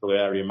a particular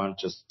area in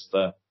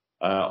Manchester,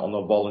 on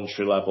a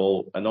voluntary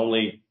level. And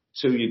only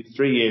 3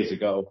 years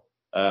ago,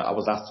 I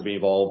was asked to be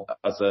involved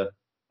as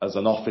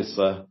an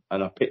officer,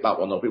 and I picked that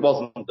one up. It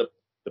wasn't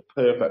the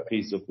perfect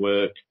piece of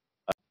work,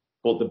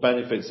 but the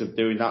benefits of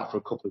doing that for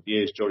a couple of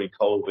years during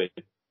COVID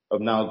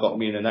have now got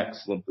me in an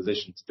excellent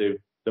position to do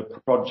the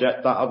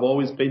project that I've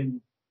always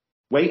been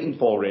waiting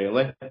for,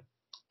 really.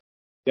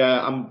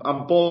 Yeah,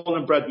 I'm born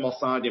and bred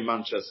Moss Side in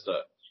Manchester.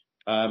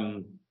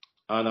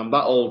 And I'm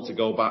that old to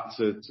go back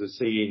to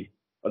seeing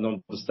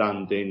and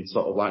understanding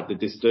sort of like the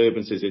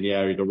disturbances in the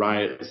area, the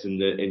riots in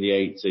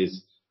the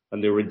 80s,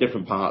 and they were in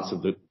different parts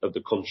of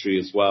the country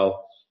as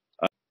well.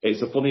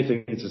 It's a funny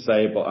thing to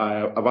say, but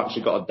I've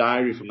actually got a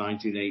diary from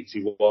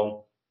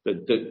 1981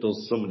 that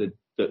does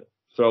that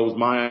throws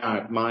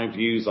my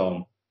views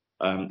on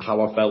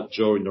how I felt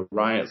during the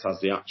riots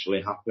as they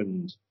actually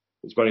happened.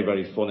 It's very,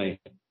 very funny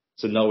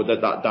to know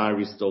that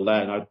diary is still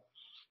there. And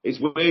it's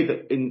weird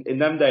that in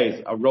them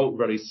days I wrote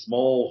very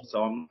small,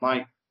 so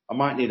I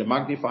might need a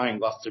magnifying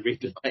glass to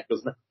read it,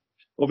 because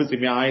obviously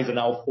my eyes are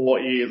now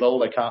 40 years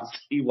old. I can't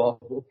see what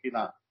I'm looking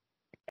at.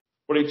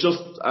 But it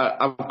just,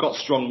 I've got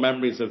strong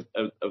memories of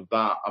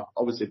that. I've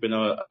obviously been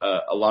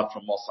a lad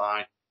from Moss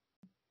Side.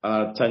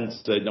 I tend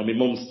to, my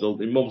mum's still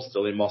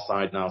in Moss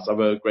Side now, so I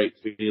have a great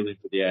feeling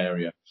for the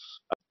area.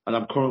 And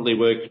I'm currently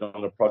working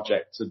on a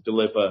project to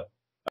deliver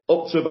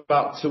up to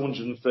about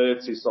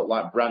 230 sort of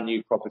like brand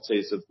new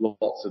properties of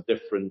lots of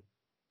different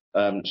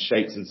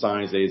shapes and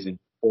sizes in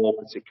 4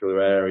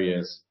 particular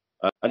areas.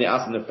 And it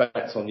has an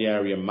effect on the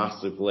area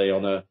massively,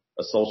 on a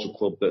social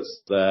club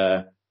that's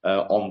there,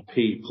 on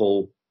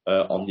people,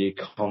 on the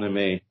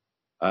economy,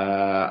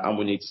 and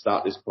we need to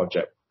start this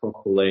project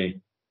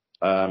properly.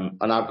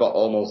 And I've got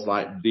almost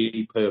like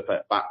the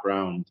perfect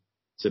background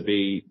to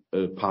be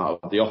a part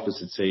of the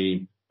officer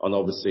team, and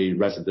obviously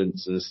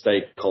residents and a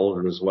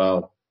stakeholder as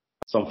well.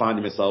 So I'm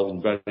finding myself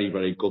in very,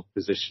 very good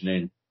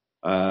positioning,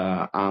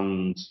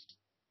 and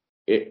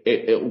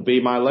it will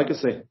be my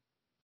legacy.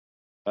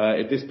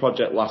 If this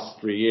project lasts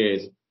 3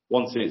 years,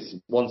 once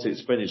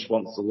it's finished,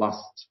 once the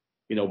last,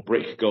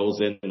 brick goes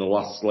in and the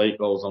last slate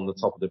goes on the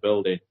top of the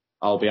building,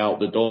 I'll be out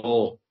the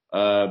door,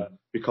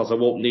 because I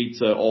won't need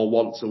to or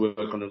want to work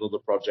on another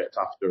project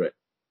after it.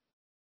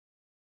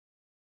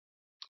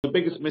 The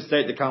biggest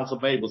mistake the council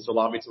made was to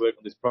allow me to work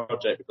on this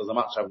project, because I'm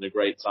actually having a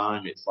great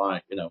time. It's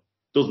like,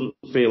 doesn't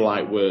feel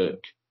like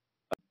work.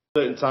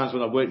 Certain times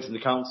when I've worked in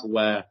the council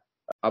where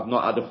I've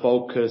not had a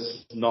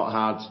focus, not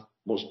had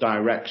much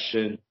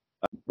direction,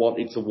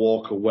 wanted to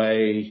walk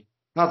away.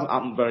 It hasn't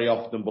happened very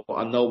often, but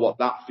I know what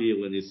that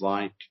feeling is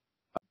like.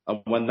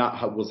 And when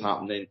that was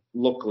happening,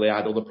 luckily I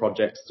had other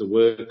projects to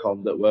work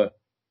on that were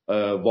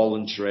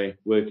voluntary,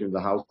 working with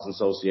the housing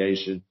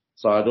association.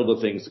 So I had other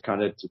things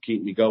to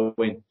keep me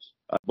going.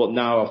 But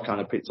now I've kind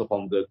of picked up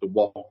on the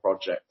one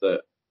project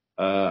that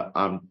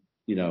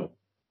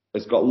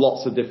it's got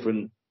lots of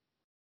different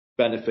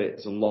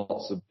benefits and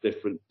lots of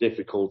different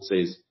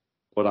difficulties,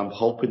 but I'm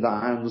hoping that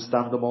I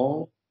understand them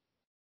all.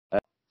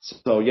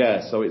 So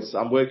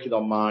I'm working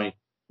on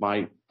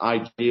my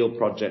ideal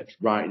project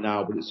right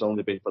now, but it's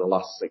only been for the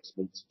last 6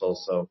 months or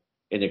so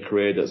in a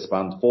career that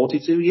spanned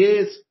 42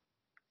 years.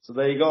 So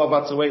there you go.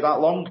 I've had to wait that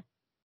long.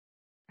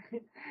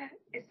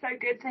 It's so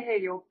good to hear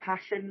your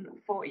passion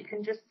for, you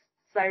can just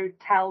so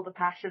tell the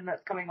passion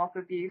that's coming off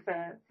of you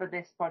for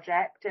this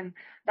project. And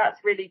that's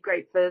really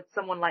great for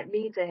someone like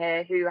me to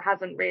hear, who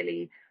hasn't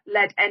really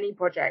led any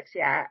projects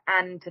yet,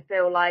 and to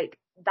feel like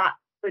that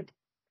could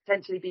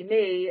potentially be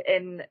me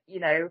in,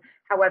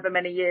 however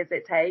many years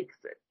it takes,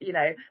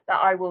 that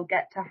I will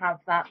get to have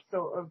that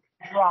sort of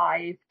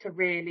drive to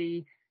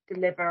really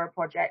deliver a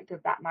project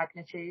of that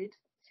magnitude.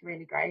 It's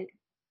really great.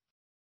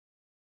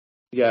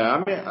 Yeah, I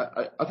mean,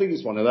 I think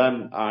it's one of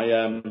them.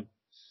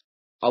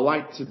 I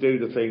like to do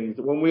the things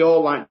when we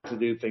all like to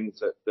do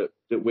things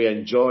that we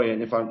enjoy.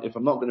 And if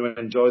I'm not going to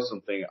enjoy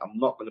something, I'm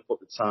not going to put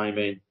the time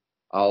in.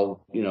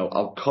 I'll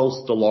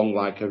coast along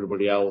like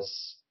everybody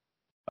else.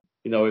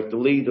 If the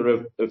leader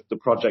of the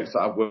projects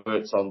that I've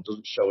worked on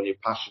doesn't show any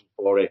passion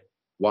for it,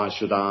 why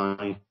should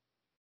I?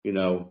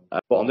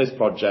 But on this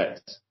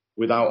project,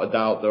 without a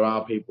doubt, there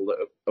are people that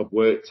have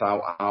worked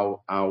out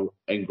how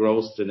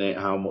engrossed in it,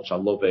 how much I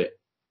love it,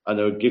 and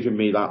they're giving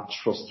me that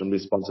trust and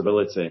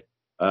responsibility.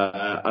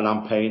 And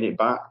I'm paying it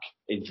back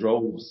in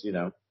droves,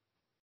 And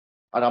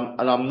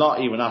I'm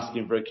not even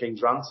asking for a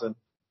king's ransom.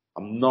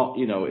 I'm not,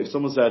 if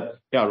someone said,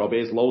 yeah, Robbie,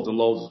 here's loads and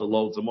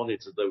loads of money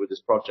to do with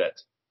this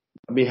project,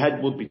 my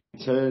head would be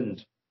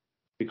turned,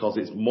 because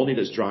it's money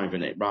that's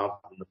driving it rather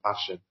than the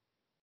passion.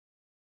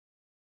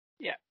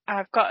 Yeah,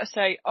 I've got to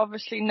say,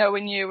 obviously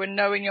knowing you and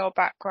knowing your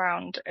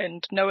background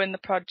and knowing the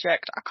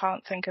project, I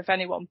can't think of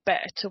anyone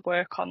better to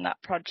work on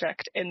that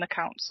project in the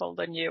council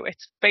than you.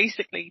 It's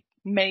basically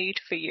made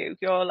for you.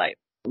 You're like,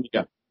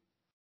 yeah.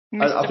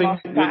 Mr. I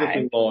think the other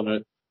thing, Lorna,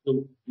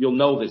 you'll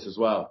know this as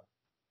well.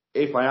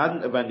 If I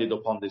hadn't have ended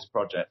up on this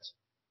project,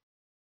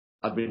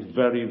 I'd been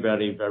very,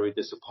 very, very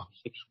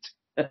disappointed.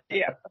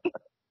 Yeah.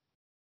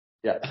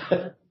 Yeah.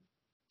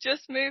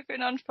 Just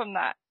moving on from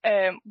that,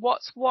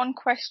 what's one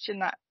question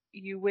that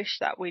you wish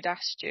that we'd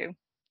asked you?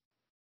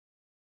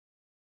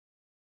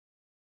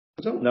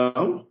 I don't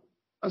know.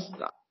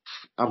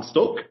 I'm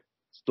stuck.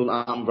 It's don't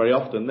happen very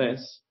often,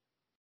 this.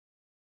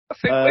 I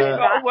think we've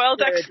got a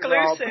world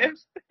exclusive.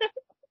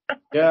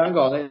 Yeah, hang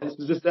on.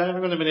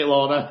 Hang on a minute,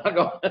 Lorna. Hang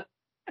on.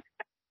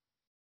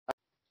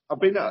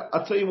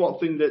 I'll tell you one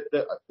thing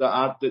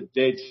that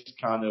did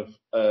kind of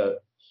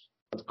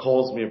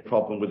caused me a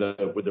problem with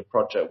a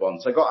project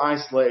once. I got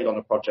isolated on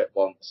a project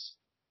once,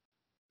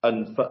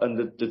 and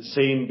the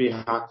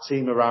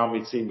team around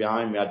me, team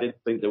behind me, I didn't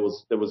think there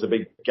was a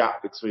big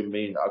gap between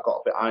me, and I got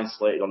a bit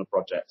isolated on a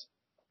project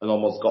and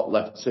almost got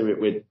left to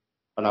it with,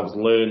 and I was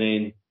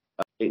learning.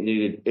 It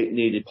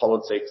needed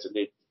politics, it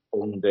needed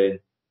funding,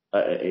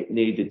 it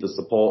needed the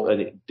support,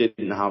 and it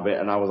didn't have it,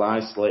 and I was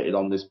isolated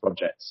on this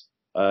project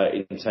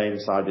in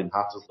Tameside in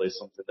Hattersley,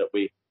 something that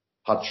we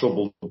had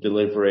trouble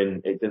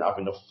delivering. It didn't have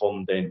enough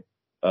funding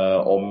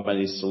or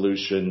many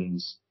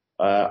solutions,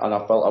 and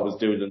I felt I was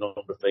doing a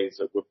number of things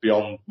that were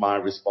beyond my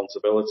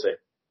responsibility.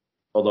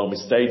 Although my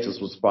status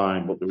was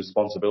fine, but the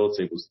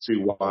responsibility was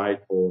too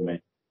wide for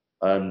me,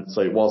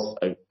 so it was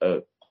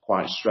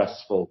quite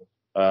stressful.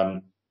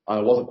 I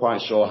wasn't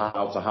quite sure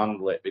how to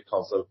handle it,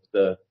 because of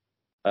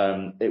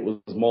it was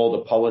more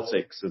the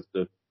politics of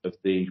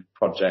the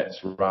project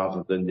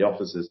rather than the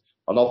officers.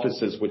 And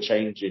officers were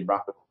changing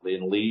rapidly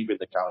and leaving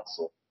the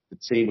council. The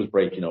team was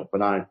breaking up,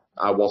 and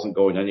I wasn't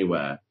going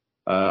anywhere.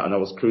 and I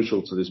was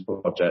crucial to this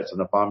project,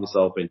 and I found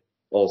myself in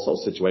all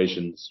sorts of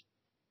situations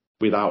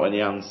without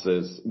any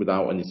answers,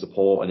 without any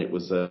support, and it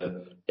was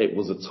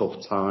a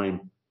tough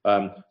time.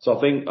 So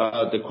I think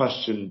the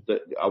question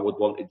that I would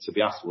want it to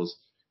be asked was,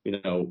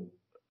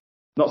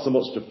 not so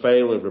much the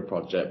failure of a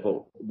project,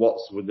 but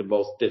what's the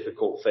most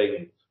difficult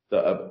thing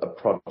that a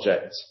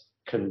project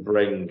can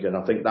bring. And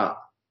I think that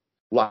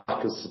lack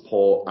of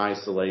support,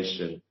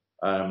 isolation,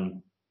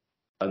 and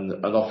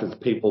often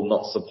people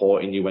not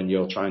supporting you when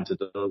you're trying to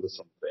deliver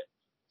something,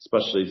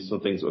 especially some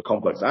things that are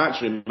complex. I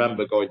actually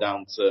remember going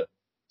down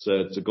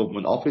to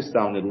government office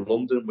down in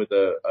London with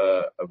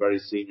a very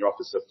senior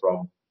officer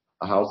from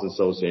a housing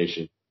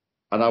association.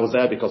 And I was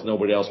there because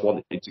nobody else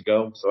wanted me to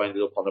go. So I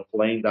ended up on a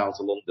plane down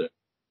to London,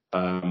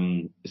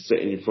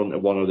 sitting in front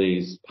of one of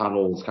these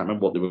panels, can't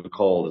remember what they were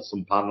called,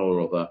 some panel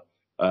or other,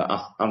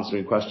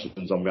 answering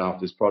questions on behalf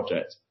of this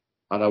project.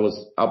 And I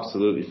was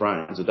absolutely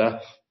frightened to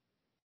death.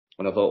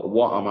 And I thought,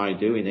 what am I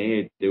doing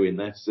here doing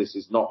this? This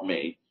is not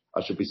me.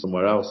 I should be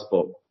somewhere else.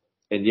 But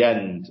in the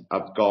end,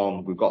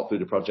 we've got through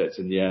the project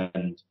in the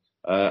end,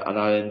 and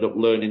I ended up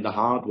learning the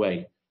hard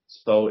way.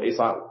 So it's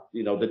like,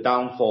 the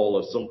downfall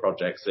of some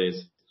projects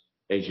is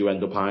you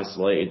end up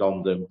isolated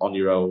on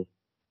your own.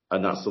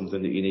 And that's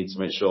something that you need to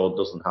make sure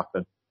doesn't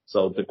happen.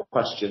 So the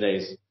question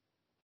is,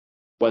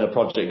 when a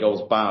project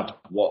goes bad,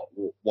 what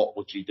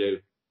would you do?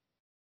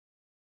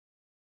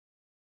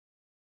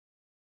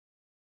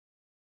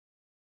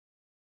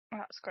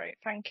 That's great,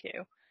 thank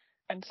you.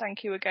 And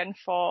thank you again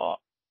for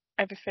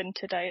everything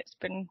today. It's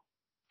been,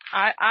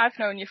 I've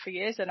known you for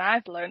years and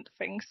I've learned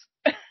things.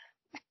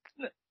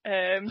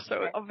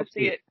 So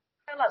obviously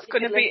it's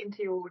going to be... listen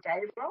to you all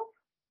day, Rob.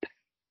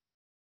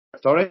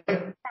 Sorry?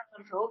 I'm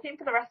talking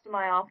for the rest of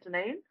my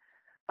afternoon.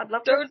 I'd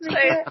love to Don't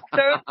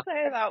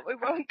say that. We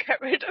won't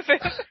get rid of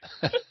it.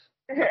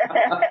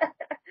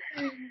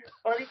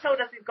 Well, he told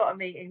us he's got a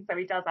meeting, so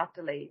he does have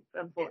to leave,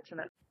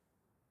 unfortunately.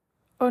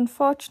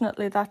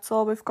 Unfortunately, that's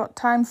all we've got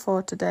time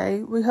for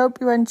today. We hope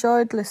you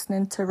enjoyed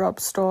listening to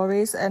Rob's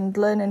stories and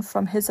learning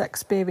from his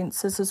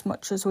experiences as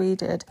much as we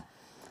did.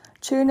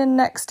 Tune in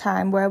next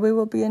time where we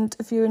will be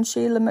interviewing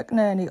Sheila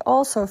McNerney,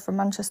 also from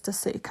Manchester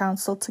City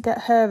Council, to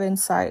get her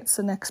insights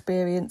and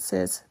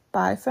experiences.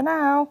 Bye for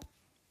now.